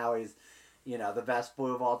was and how he's, you know, the best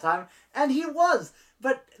Blue of all time. And he was.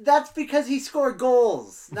 But that's because he scored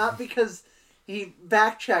goals, not because he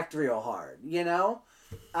back-checked real hard, you know?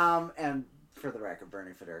 And for the record,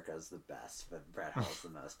 Bernie Federico is the best, but Brett Hull's the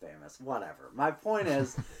most famous. Whatever. My point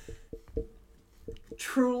is,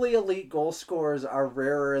 truly elite goal scorers are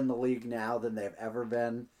rarer in the league now than they've ever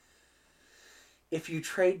been. If you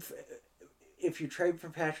trade for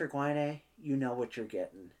Patrick Laine, you know what you're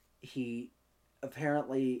getting. He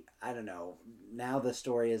apparently, I don't know, now the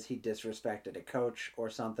story is he disrespected a coach or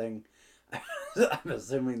something. I'm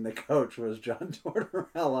assuming the coach was John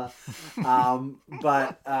Tortorella.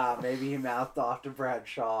 But maybe he mouthed off to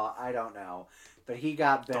Bradshaw. I don't know. But he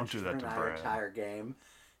got benched for an entire game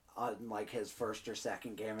on like his first or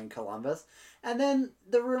second game in Columbus. And then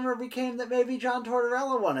the rumor became that maybe John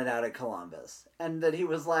Tortorella wanted out of Columbus and that he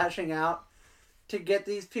was lashing out to get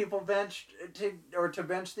these people benched to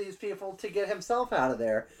bench these people to get himself out of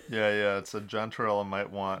there. Yeah. It said John Tortorella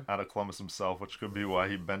might want out of Columbus himself, which could be why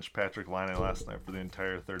he benched Patrick Laine last night for the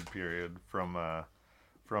entire third period. From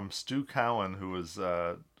Stu Cowan, who was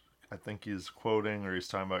I think he's quoting or he's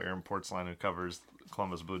talking about Aaron Portzline, who covers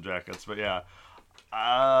Columbus Blue Jackets. But yeah,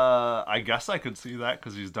 I guess I could see that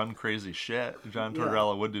because he's done crazy shit. John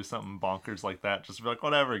Tortorella would do something bonkers like that, just be like,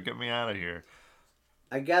 whatever, get me out of here.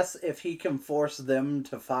 I guess if he can force them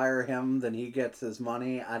to fire him, then he gets his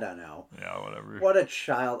money. I don't know. Yeah, whatever. What a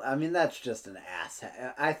child. I mean, that's just an ass.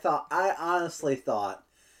 I honestly thought,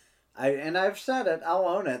 and I've said it, I'll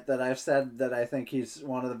own it, that I've said that I think he's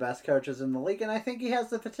one of the best coaches in the league, and I think he has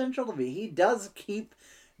the potential to be. He does keep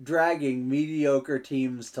dragging mediocre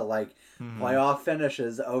teams to, like, playoff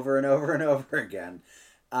finishes over and over and over again.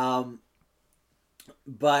 But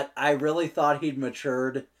I really thought he'd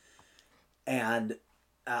matured, and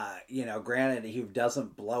granted, he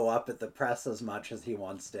doesn't blow up at the press as much as he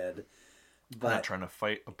once did. But not trying to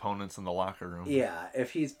fight opponents in the locker room. Yeah,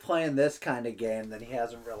 if he's playing this kind of game, then he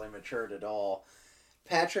hasn't really matured at all.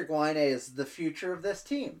 Patrick Laine is the future of this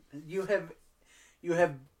team. You have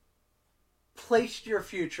placed your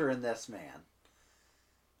future in this man.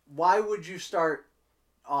 Why would you start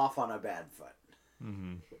off on a bad foot?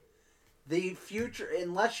 Mm-hmm. The future,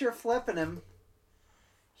 unless you're flipping him,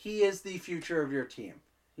 he is the future of your team.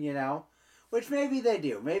 You know? Which maybe they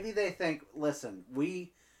do. Maybe they think, listen,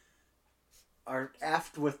 we are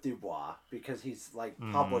effed with Dubois because he's like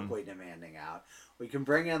publicly demanding out. We can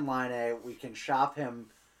bring in Laine. We can shop him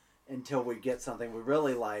until we get something we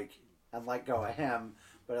really like and let go of him.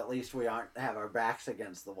 But at least we aren't have our backs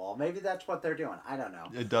against the wall. Maybe that's what they're doing. I don't know.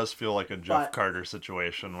 It does feel like a Jeff Carter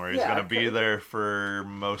situation where he's going to be there for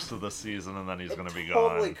most of the season and then he's going to be gone. It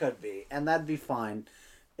totally could be. And that'd be fine.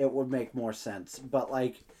 It would make more sense. But,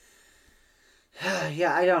 like,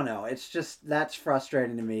 yeah, I don't know. It's just, that's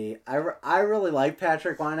frustrating to me. I really like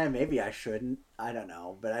Patrick Laine. Maybe I shouldn't. I don't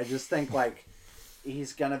know. But I just think, like,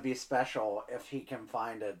 he's going to be special if he can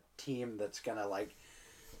find a team that's going to, like,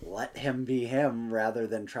 let him be him rather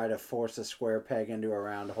than try to force a square peg into a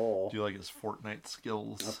round hole. Do you like his Fortnite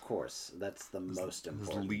skills? Of course. That's the most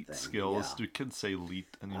important thing. His elite skills. Yeah. Do kids say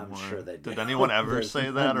elite anymore? I'm sure they do. Did anyone ever say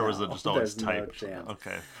that, or was it just always typed? No chance.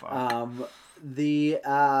 Okay, fuck. The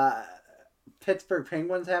Pittsburgh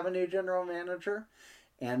Penguins have a new general manager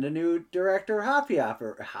and a new director of hockey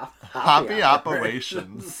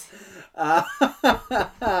operations.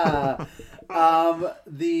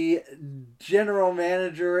 The general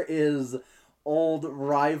manager is old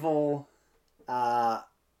rival Chuck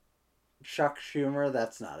Schumer.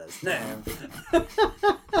 That's not his name.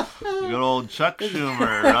 Good old Chuck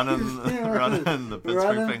Schumer running the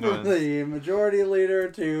Pittsburgh Penguins. The majority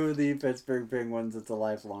leader to the Pittsburgh Penguins. It's a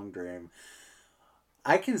lifelong dream.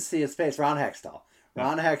 I can see his face. Ron Hextall.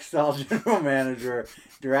 Ron Hextall, general manager,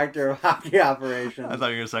 director of hockey operations. I thought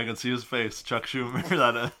you were going to say I could see his face. Chuck Schumer,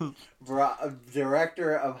 that is.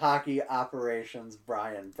 Director of hockey operations,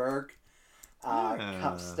 Brian Burke,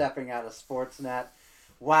 stepping out of Sportsnet.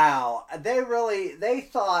 Wow, they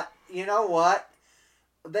thought, you know what?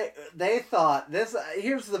 They thought this.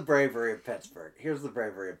 Here's the bravery of Pittsburgh.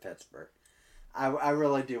 I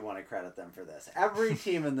really do want to credit them for this. Every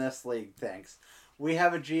team in this league thinks, we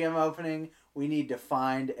have a GM opening. we need to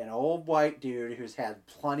find an old white dude who's had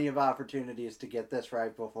plenty of opportunities to get this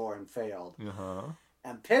right before and failed. Uh-huh.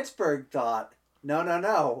 And Pittsburgh thought,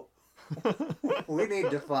 no. We need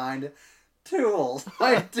to find two old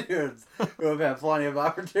white dudes who have had plenty of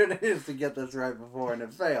opportunities to get this right before and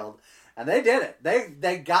have failed. And they did it.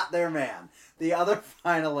 They got their man. The other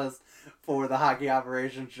finalist for the hockey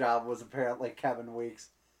operations job was apparently Kevin Weeks,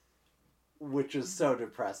 which is so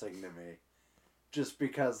depressing to me. Just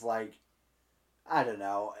because, like, I don't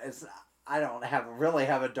know. I don't really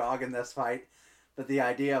have a dog in this fight, but the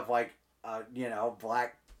idea of, like,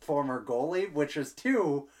 black former goalie, which is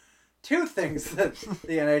two things that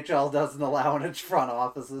the NHL doesn't allow in its front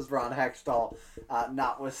offices, Ron Hextall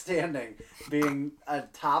notwithstanding. Being a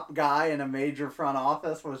top guy in a major front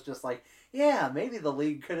office was just like, yeah, maybe the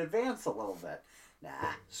league could advance a little bit. Nah,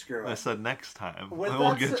 screw it. I said next time.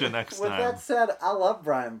 We'll get you next time. With that said, I love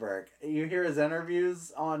Brian Burke. You hear his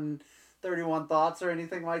interviews on 31 Thoughts or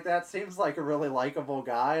anything like that, seems like a really likable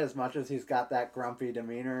guy as much as he's got that grumpy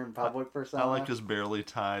demeanor and public persona. I like his barely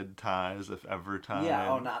tied ties, if ever tied.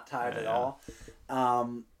 Yeah, not tied at all.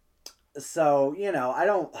 So, I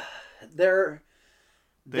don't...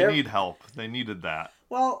 They need help. They needed that.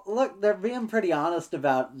 Well, look, they're being pretty honest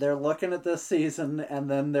about they're looking at this season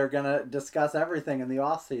and then they're going to discuss everything in the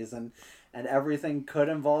offseason. And everything could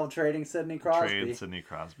involve trading Sidney Crosby. Trade Sidney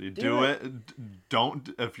Crosby. Do it. Don't,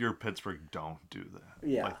 if you're Pittsburgh, don't do that.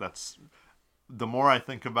 Yeah. Like, that's, the more I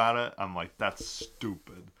think about it, I'm like, that's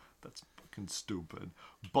stupid. That's fucking stupid.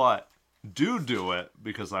 But do it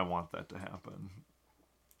because I want that to happen.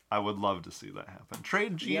 I would love to see that happen.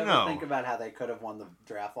 Trade Gino. You ever think about how they could have won the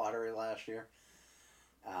draft lottery last year?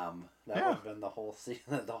 That would have been the whole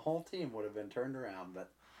season. The whole team would have been turned around, but...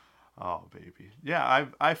 Oh, baby. Yeah,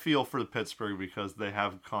 I feel for the Pittsburgh because they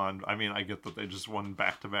have I mean, I get that they just won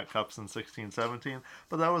back-to-back cups in 16-17,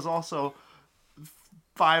 but that was also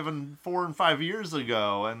 4 and 5 years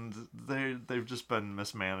ago, and they've just been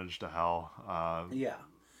mismanaged to hell. Yeah.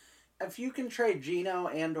 If you can trade Gino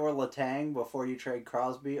and or Letang before you trade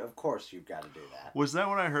Crosby, of course you've got to do that. Was that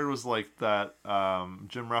what I heard was like that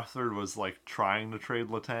Jim Rutherford was like trying to trade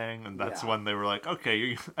Letang, and that's when they were like,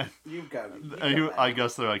 okay, you've got I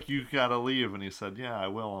guess they're like, you got to leave, and he said, yeah, I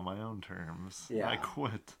will on my own terms. Yeah. I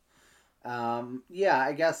quit. Yeah,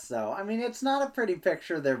 I guess so. I mean, it's not a pretty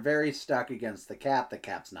picture. They're very stuck against the cap. The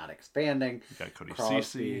cap's not expanding. You got Cody Crosby,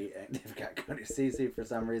 Ceci. They've got Cody Ceci for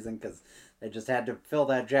some reason because they just had to fill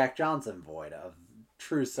that Jack Johnson void of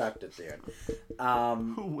true sucktitude.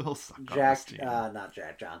 Who will suck Jack, on this team? not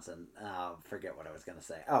Jack Johnson. Forget what I was going to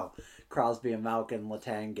say. Oh, Crosby and Malkin,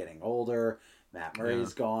 Letang getting older. Matt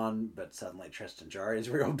Murray's gone, but suddenly Tristan Jarry's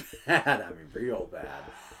real bad. I mean, real bad.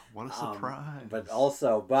 What a surprise. But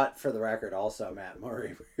for the record, also Matt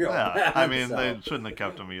Murray real bad. I mean, they shouldn't have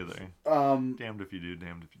kept him either. Damned if you do,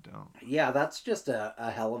 damned if you don't. Yeah, that's just a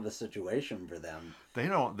hell of a situation for them. They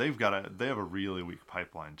have a really weak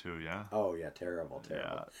pipeline too, yeah? Oh, yeah, terrible.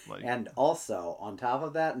 Yeah, and also, on top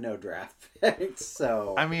of that, no draft picks,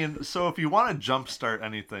 so... I mean, so if you want to jumpstart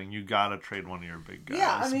anything, you gotta trade one of your big guys.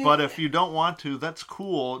 Yeah, I mean... But if you don't want to, that's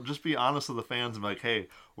cool. Just be honest with the fans and be like, hey,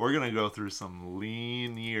 we're gonna go through some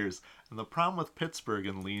lean years. And the problem with Pittsburgh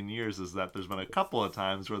in lean years is that there's been a couple of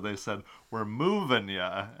times where they said, we're moving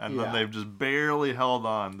ya, and then they've just barely held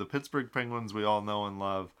on. The Pittsburgh Penguins we all know and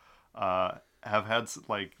love have had,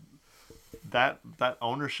 like, that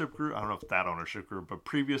ownership group, I don't know if that ownership group, but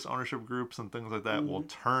previous ownership groups and things like that will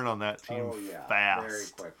turn on that team fast. Very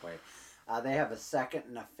quickly. They have a 2nd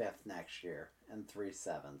and a 5th next year, and 3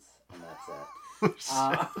 7ths, and that's it.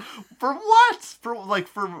 For what? For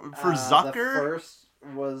Zucker? The first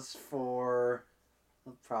was for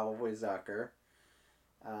probably Zucker.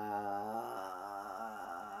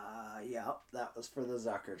 Yeah, that was for the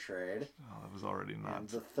Zucker trade. Oh, that was already not. And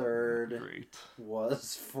the third great.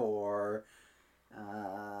 Was for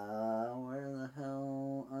where the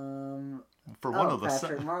hell? For one of the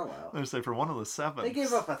Patrick Marleau. I was gonna say for one of the 7. They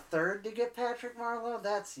gave up a third to get Patrick Marleau.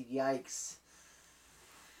 That's yikes.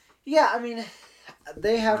 Yeah, I mean,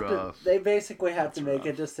 they basically have to make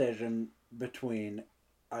a decision between,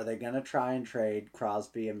 are they going to try and trade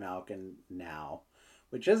Crosby and Malkin now,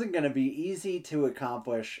 which isn't going to be easy to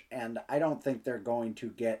accomplish, and I don't think they're going to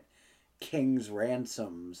get king's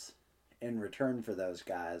ransoms in return for those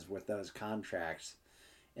guys with those contracts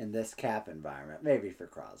in this cap environment. Maybe for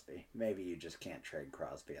Crosby. Maybe you just can't trade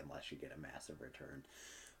Crosby unless you get a massive return.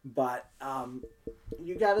 But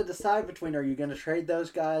you got to decide between, are you going to trade those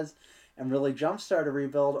guys and really jumpstart a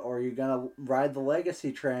rebuild, or are you going to ride the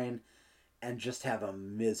legacy train and just have a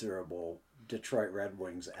miserable Detroit Red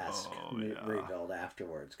Wings-esque rebuild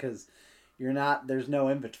afterwards? Because there's no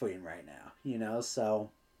in-between right now. so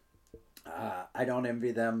I don't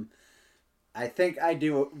envy them. I think I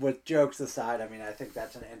do, with jokes aside, I mean, I think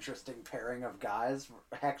that's an interesting pairing of guys.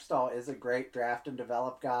 Hextall is a great draft and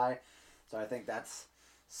develop guy, so I think that's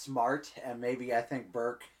smart, and maybe I think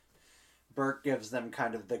Burke gives them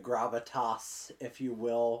kind of the gravitas, if you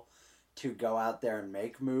will, to go out there and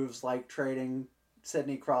make moves like trading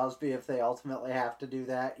Sidney Crosby if they ultimately have to do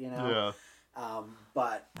that, Yeah.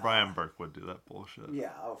 But Brian Burke would do that bullshit.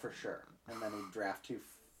 Yeah, for sure. And then he'd draft 2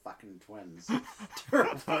 fucking twins to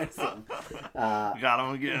replace them. Got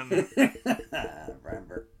him again. Brian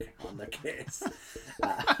Burke on the case.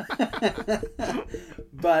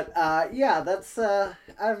 But yeah, that's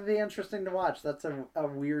that'd be interesting to watch. That's a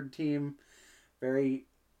weird team. Very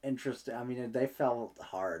interesting. I mean, they fell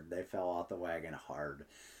hard. They fell off the wagon hard.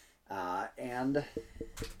 And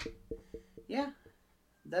yeah,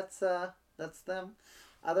 that's them.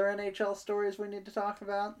 Other NHL stories we need to talk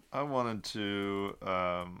about? I wanted to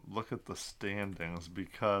look at the standings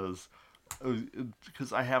because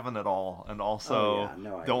I haven't at all, and also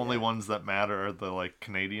the only ones that matter are the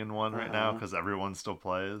Canadian one right now because everyone still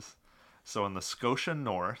plays. So in the Scotia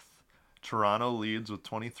North, Toronto leads with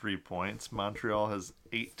 23 points. Montreal has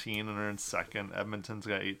 18 and are in second. Edmonton's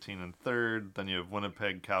got 18 in third. Then you have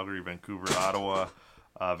Winnipeg, Calgary, Vancouver, Ottawa.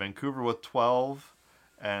 Vancouver with 12.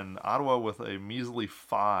 And Ottawa with a measly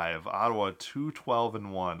 5. Ottawa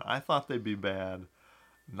 2-12-1. I thought they'd be bad.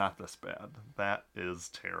 Not this bad. That is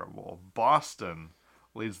terrible. Boston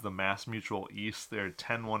leads the Mass Mutual East. They're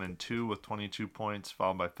 10-1-2 with 22 points,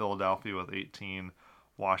 followed by Philadelphia with 18,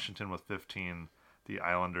 Washington with 15, the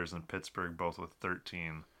Islanders and Pittsburgh both with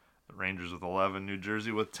 13, the Rangers with 11, New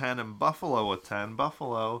Jersey with 10, and Buffalo with 10.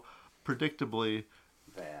 Buffalo, predictably,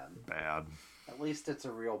 bad. At least it's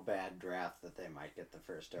a real bad draft that they might get the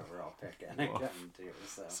first overall pick in again, too.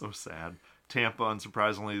 So sad. Tampa,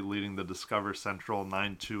 unsurprisingly, leading the Discover Central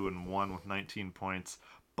 9-2-1 with 19 points.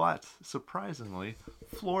 But, surprisingly,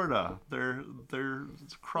 Florida, their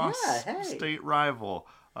cross-state rival,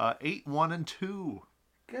 8-1-2.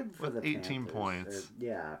 Good for with the 18 Panthers. points.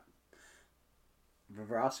 Yeah.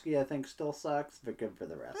 Bobrovsky, I think, still sucks, but good for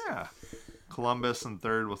the rest. Yeah. Columbus in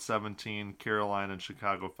third with 17. Carolina and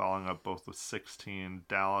Chicago following up both with 16.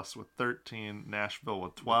 Dallas with 13. Nashville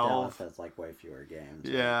with 12. Dallas has way fewer games.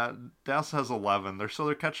 Yeah, Dallas has 11.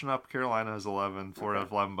 They're catching up. Carolina has 11. Florida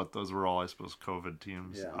has 11, but those were all, I suppose, COVID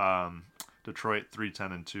teams. Yeah. Detroit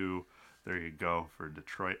 3-10-2. There you go for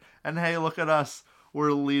Detroit. And hey, look at us.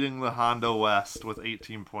 We're leading the Honda West with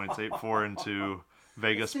 18 points, 8-4-2.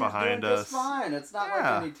 Vegas behind us. It's fine. It's not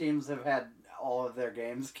like any teams have had all of their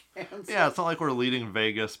games canceled. Yeah, it's not like we're leading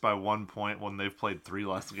Vegas by 1 point when they've played 3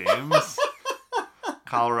 less games.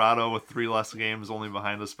 Colorado with 3 less games, only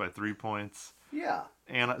behind us by 3 points. Yeah.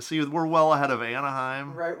 And see, we're well ahead of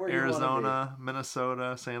Anaheim, right where Arizona,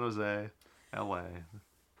 Minnesota, San Jose, LA.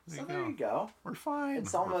 There you go. We're fine.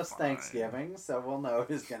 It's almost Thanksgiving, so we'll know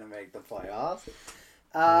who's going to make the playoffs.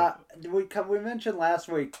 We mentioned last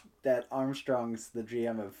week that Armstrong's the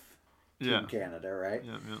GM of Team Canada, right?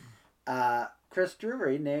 Yeah. Chris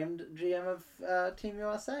Drury named GM of Team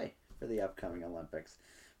USA for the upcoming Olympics,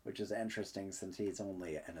 which is interesting since he's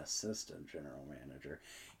only an assistant general manager.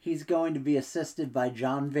 He's going to be assisted by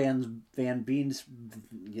John Van Beesbrook,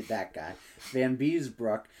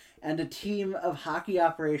 and a team of hockey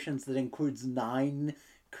operations that includes 9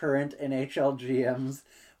 current NHL GMs,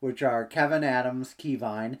 which are Kevin Adams,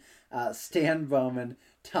 Keyvine, Stan Bowman,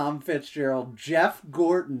 Tom Fitzgerald, Jeff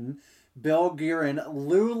Gorton, Bill Guerin,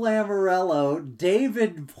 Lou Lamoriello,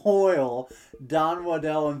 David Poyle, Don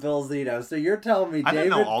Waddell, and Bill Zito. So you're telling me I didn't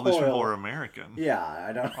know all these people were American. Yeah,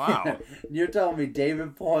 I don't. Wow. You're telling me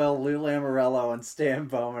David Poyle, Lou Lamoriello, and Stan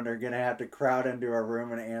Bowman are gonna have to crowd into a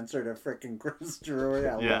room and answer to freaking Chris Drury?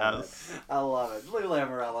 I love it. Lou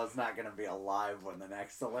Lamoriello's not gonna be alive when the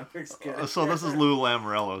next Olympics get. So this is Lou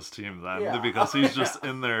Lamoriello's team then, because he's just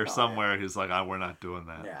in there somewhere. He's like, we're not doing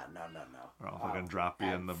that. Yeah, no. We're all fucking drop you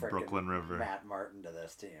in the Brooklyn River. Matt Martin to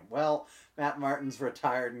this team. Well, Matt Martin's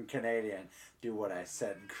retired and Canadian. Do what I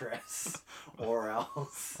said, Chris, or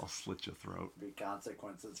else I'll slit your throat. Be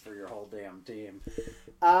consequences for your whole damn team.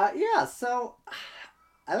 So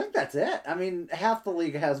I think that's it. I mean, half the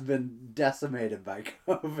league has been decimated by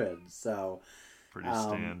COVID, so pretty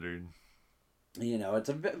standard. It's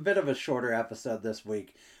a bit of a shorter episode this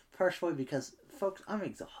week, partially because, folks, I'm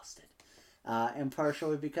exhausted, and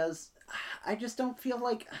partially because I just don't feel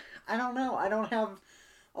like, I don't know, I don't have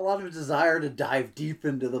a lot of desire to dive deep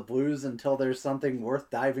into the Blues until there's something worth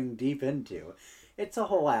diving deep into. It's a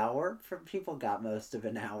whole hour. People got most of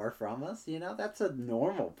an hour from us. That's a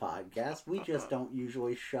normal podcast. We just don't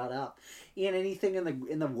usually shut up. Ian, anything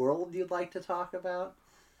in the world you'd like to talk about?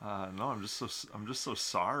 No, I'm just so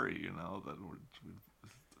sorry. That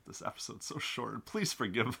this episode's so short. Please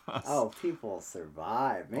forgive us. Oh, people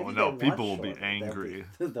survive. Maybe people will be angry.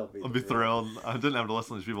 They'll be thrilled. I didn't have to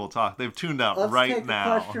listen to these people talk. They've tuned out now. Let's take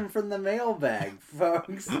a question from the mailbag,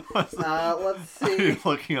 folks. Let's see. Are you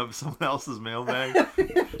looking up someone else's mailbag?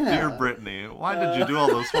 Yeah. Dear Brittany, why did you do all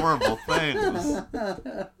those horrible things?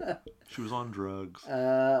 She was on drugs.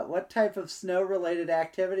 What type of snow-related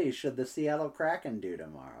activity should the Seattle Kraken do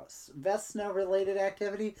tomorrow? Best snow-related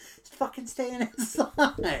activity is fucking staying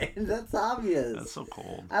inside. That's obvious. That's so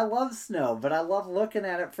cold. I love snow, but I love looking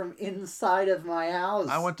at it from inside of my house.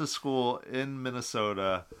 I went to school in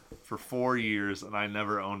Minnesota for 4 years, and I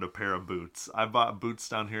never owned a pair of boots. I bought boots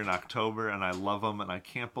down here in October, and I love them, and I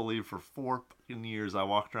can't believe for 4 years I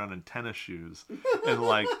walked around in tennis shoes in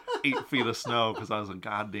like 8 feet of snow because I was a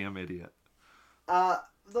goddamn idiot. The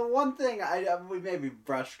one thing we maybe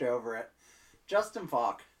brushed over it. Justin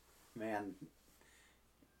Falk, man,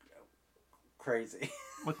 crazy.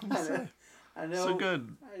 What can you say? I know. So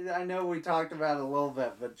good. I know we talked about it a little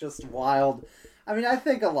bit, but just wild. I mean, I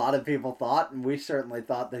think a lot of people thought, and we certainly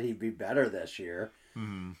thought that he'd be better this year.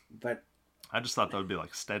 Mm-hmm. But I just thought that would be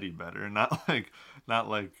like steady better, not like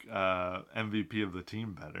MVP of the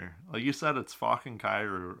team better. Like you said, it's Falk and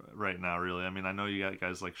Kyrou right now, really. I mean, I know you got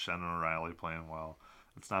guys like Shannon O'Reilly playing well.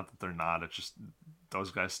 It's not that they're not. It's just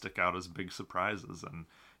those guys stick out as big surprises, and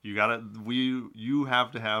you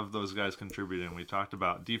have to have those guys contributing. We talked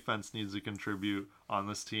about defense needs to contribute on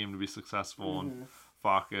this team to be successful, and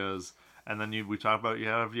Falk is. And then we talk about you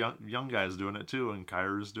have young guys doing it too, and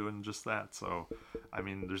Kyrou's doing just that. So, I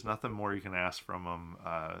mean, there's nothing more you can ask from him.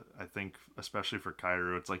 I think, especially for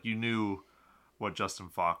Kyrou, it's like you knew what Justin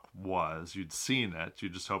Falk was. You'd seen it. You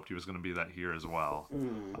just hoped he was going to be that here as well.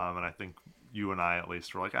 And I think you and I at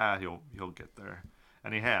least were like, he'll get there,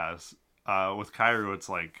 and he has. With Kyrou, it's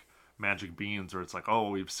like magic beans, where it's like,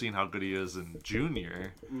 oh, we've seen how good he is in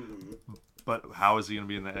junior. But how is he going to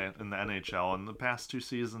be in the NHL? In the past 2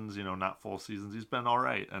 seasons, not full seasons, he's been all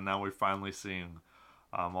right. And now we're finally seeing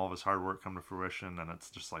all of his hard work come to fruition. And it's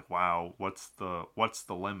just like, wow, what's the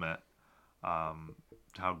limit to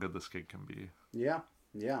how good this kid can be? Yeah,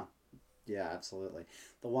 absolutely.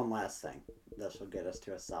 The one last thing. This will get us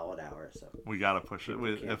to a solid hour. So we got to push it.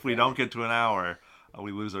 If we don't get to an hour,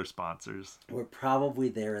 we lose our sponsors. We're probably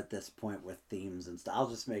there at this point with themes and stuff. I'll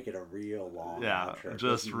just make it a real long outro.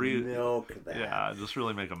 Just milk that. Yeah, just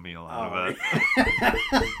really make a meal out of it.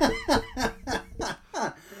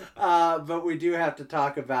 But we do have to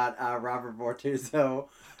talk about Robert Bortuzzo.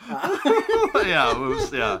 We kind of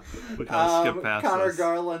skipped past Connor this.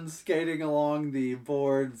 Garland skating along the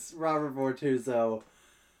boards. Robert Bortuzzo.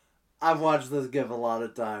 I've watched this gif a lot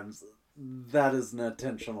of times. That is an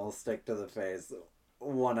intentional stick to the face.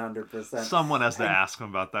 100%. Someone has to ask him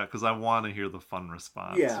about that because I want to hear the fun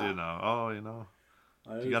response. Yeah. You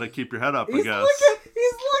got to keep your head up, I guess.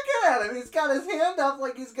 He's looking at him. He's got his hand up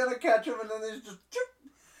like he's going to catch him, and then there's just...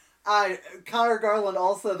 Connor Garland,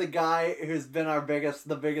 also the guy who's been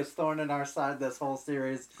the biggest thorn in our side this whole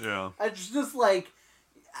series. Yeah. It's just like...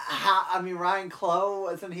 Ryan Clough,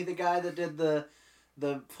 isn't he the guy that did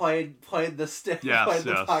played the stick, played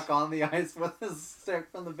the puck on the ice with his stick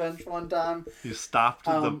from the bench one time? He stopped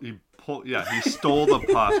he stole the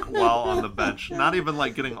puck while on the bench. Not even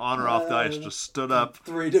like getting on or off the ice, just stood up.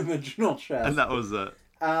 3-dimensional chess. And that was it.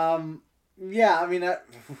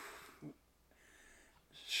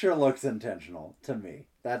 Sure looks intentional to me.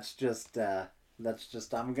 That's just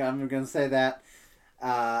I'm gonna say that.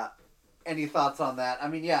 Any thoughts on that? I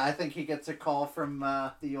mean, I think he gets a call from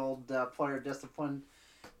the old player discipline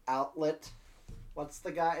outlet. What's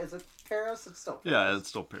the guy? Is it Paris? It's still Paris. Yeah, it's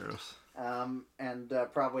still Paris. And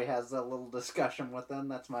probably has a little discussion with them.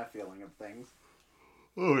 That's my feeling of things.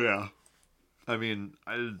 Oh, yeah. I mean,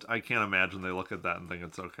 I can't imagine they look at that and think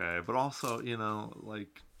it's okay. But also,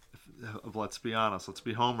 let's be honest. Let's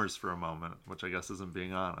be homers for a moment, which I guess isn't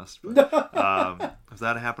being honest. But if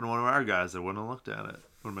that had happened to one of our guys, they wouldn't have looked at it.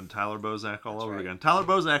 Would have been Tyler Bozak all over again. Tyler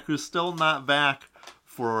Bozak, who's still not back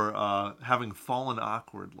for having fallen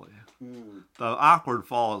awkwardly. The awkward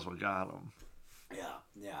fall is what got him.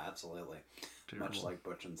 Yeah, absolutely. Terrible. Much like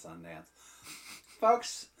Butch and Sundance.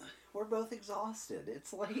 Folks, we're both exhausted.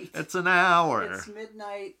 It's late. It's an hour. It's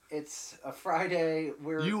midnight. It's a Friday.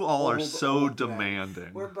 You all are so demanding.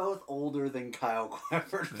 Men. We're both older than Kyle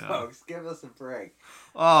Clifford, folks. Give us a break.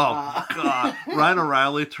 Oh, God. Ryan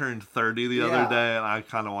O'Reilly turned 30 the other day, and I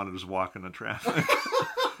kind of want to just walk into traffic.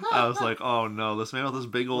 I was like, oh no, this man with this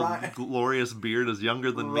big old glorious beard is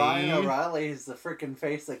younger than me. Ryan O'Reilly is the freaking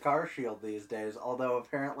face of Car Shield these days, although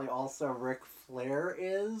apparently also Ric Flair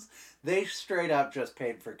is. They straight up just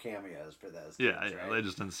paid for cameos for those. Yeah, kids, yeah, right? They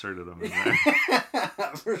just inserted them in there.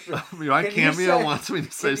 For sure. My cameo wants me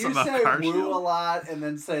to say something about Car Shield. Woo a lot and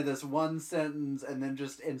then say this one sentence and then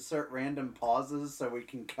just insert random pauses so we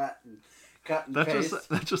can cut and paste.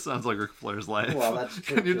 That just sounds like Ric Flair's life. Well, that's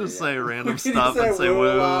true. Can you just say random stuff and say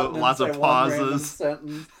woo, lots of pauses?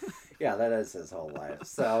 Sentence. Yeah, that is his whole life.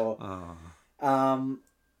 So, I'm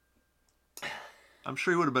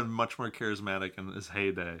sure he would have been much more charismatic in his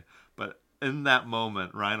heyday, but in that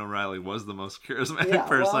moment, Ryan O'Reilly was the most charismatic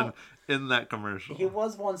person in that commercial. He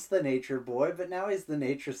was once the nature boy, but now he's the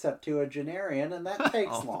nature septuagenarian, and that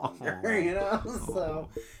takes longer, you know? So,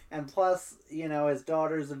 and plus, you know, his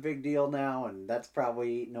daughter's a big deal now, and that's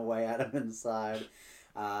probably eating away at him inside.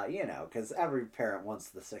 You know, because every parent wants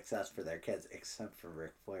the success for their kids, except for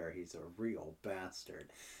Ric Flair. He's a real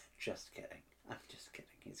bastard. Just kidding. I'm just kidding.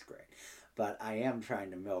 He's great. But I am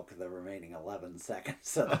trying to milk the remaining 11 seconds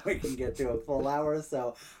so that we can get to a full hour.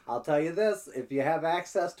 So I'll tell you this. If you have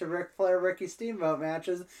access to Ric Flair, Ricky Steamboat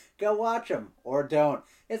matches, go watch them. Or don't.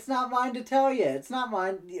 It's not mine to tell you. It's not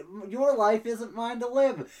mine. Your life isn't mine to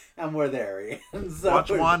live. And we're there. So watch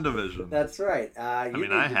WandaVision. That's right. I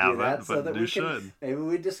haven't, but you should. Maybe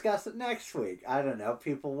we discuss it next week. I don't know.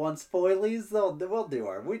 People want spoilies.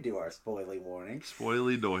 We do our spoily warning.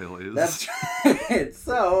 Spoily doilies. That's right.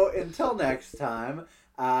 So until next time,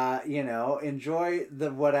 you know, enjoy the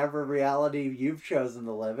whatever reality you've chosen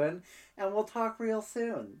to live in, and we'll talk real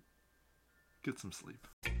soon. Get some sleep.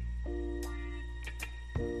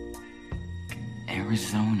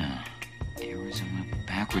 Arizona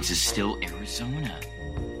backwards is still Arizona.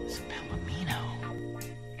 It's Palomino.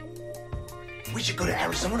 We should go to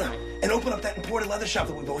Arizona and open up that imported leather shop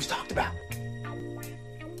that we've always talked about.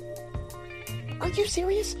 Are you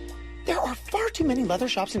serious? There are far too many leather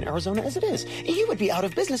shops in Arizona as it is. You would be out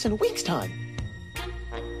of business in a week's time.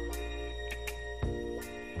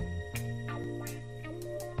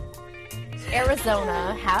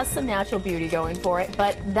 Arizona has some natural beauty going for it,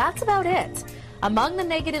 but that's about it. Among the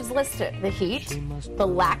negatives listed, the heat, the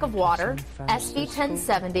lack of water, SB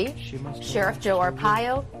 1070, Sheriff Joe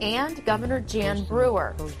Arpaio, and Governor Jan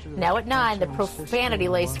Brewer. Now at 9, the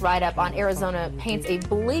profanity-laced write-up on Arizona paints a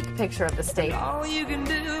bleak picture of the state. All you can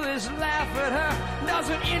do is laugh at her.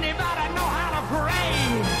 Doesn't anybody know how to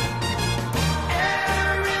parade?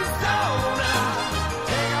 Arizona,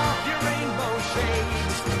 take off your rainbow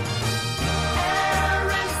shades.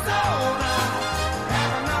 Arizona,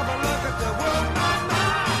 have another look at the world.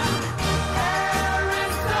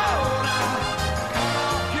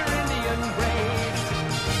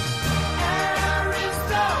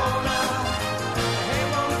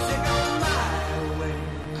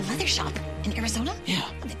 Shop in Arizona? Yeah.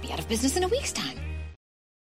 They'd be out of business in a week's time.